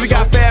remains. We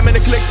got fam in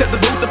the cliques at the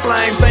booth the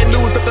flames. St.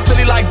 Louis up the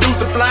Philly like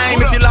Deuce of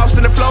Flame. If you're lost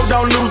in the flow,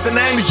 don't lose the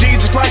name. It's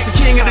Jesus Christ, the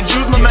King of the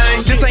Jews, my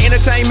man. This ain't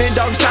entertainment,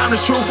 dog, it's time the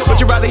truth.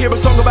 But you rather hear a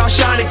song about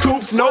shiny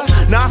coops? Nope,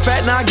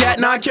 non-fat, non-gat,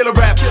 non-killer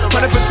rap.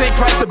 100%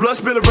 Christ, the blood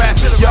spiller rap.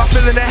 Y'all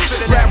feeling that?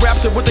 Rap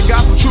raptor with the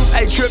gospel truth.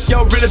 Hey, Trip,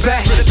 y'all really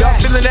bad. Y'all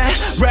feeling that?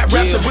 Rap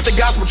raptor with the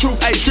gospel truth.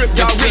 Hey, Trip,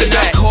 y'all really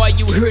bad. Car,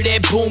 you hear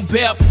that boom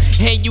bap,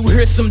 and you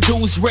hear some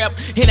dudes rap.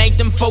 It ain't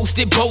them folks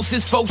that boast,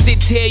 it's folks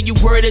that tell you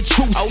where the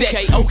truth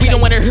set. We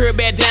don't wanna hear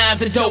about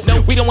dimes and dope.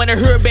 We don't wanna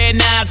hear about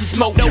knives and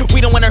smoke.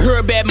 We don't wanna hear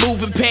about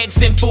moving packs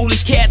and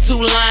foolish cats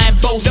who lying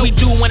boast. We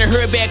do when I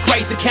heard bad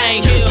Christ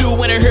came. Do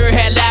when I heard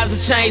had lives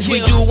have changed. We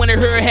do when I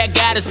heard had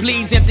God is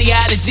pleased and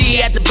theology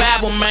at the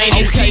Bible, man.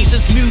 It's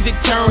Jesus music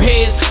turn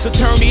heads, so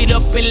turn it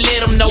up and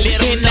let them know.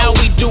 And all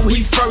we do,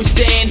 he's first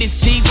and it's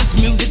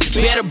Jesus music,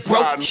 better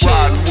broke.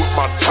 Riding with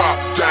my top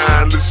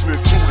down,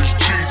 listening to this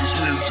Jesus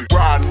music.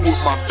 Riding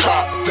with my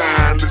top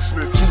down,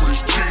 listening to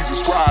this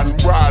Jesus.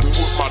 Riding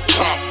with my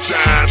top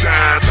down,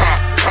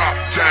 top.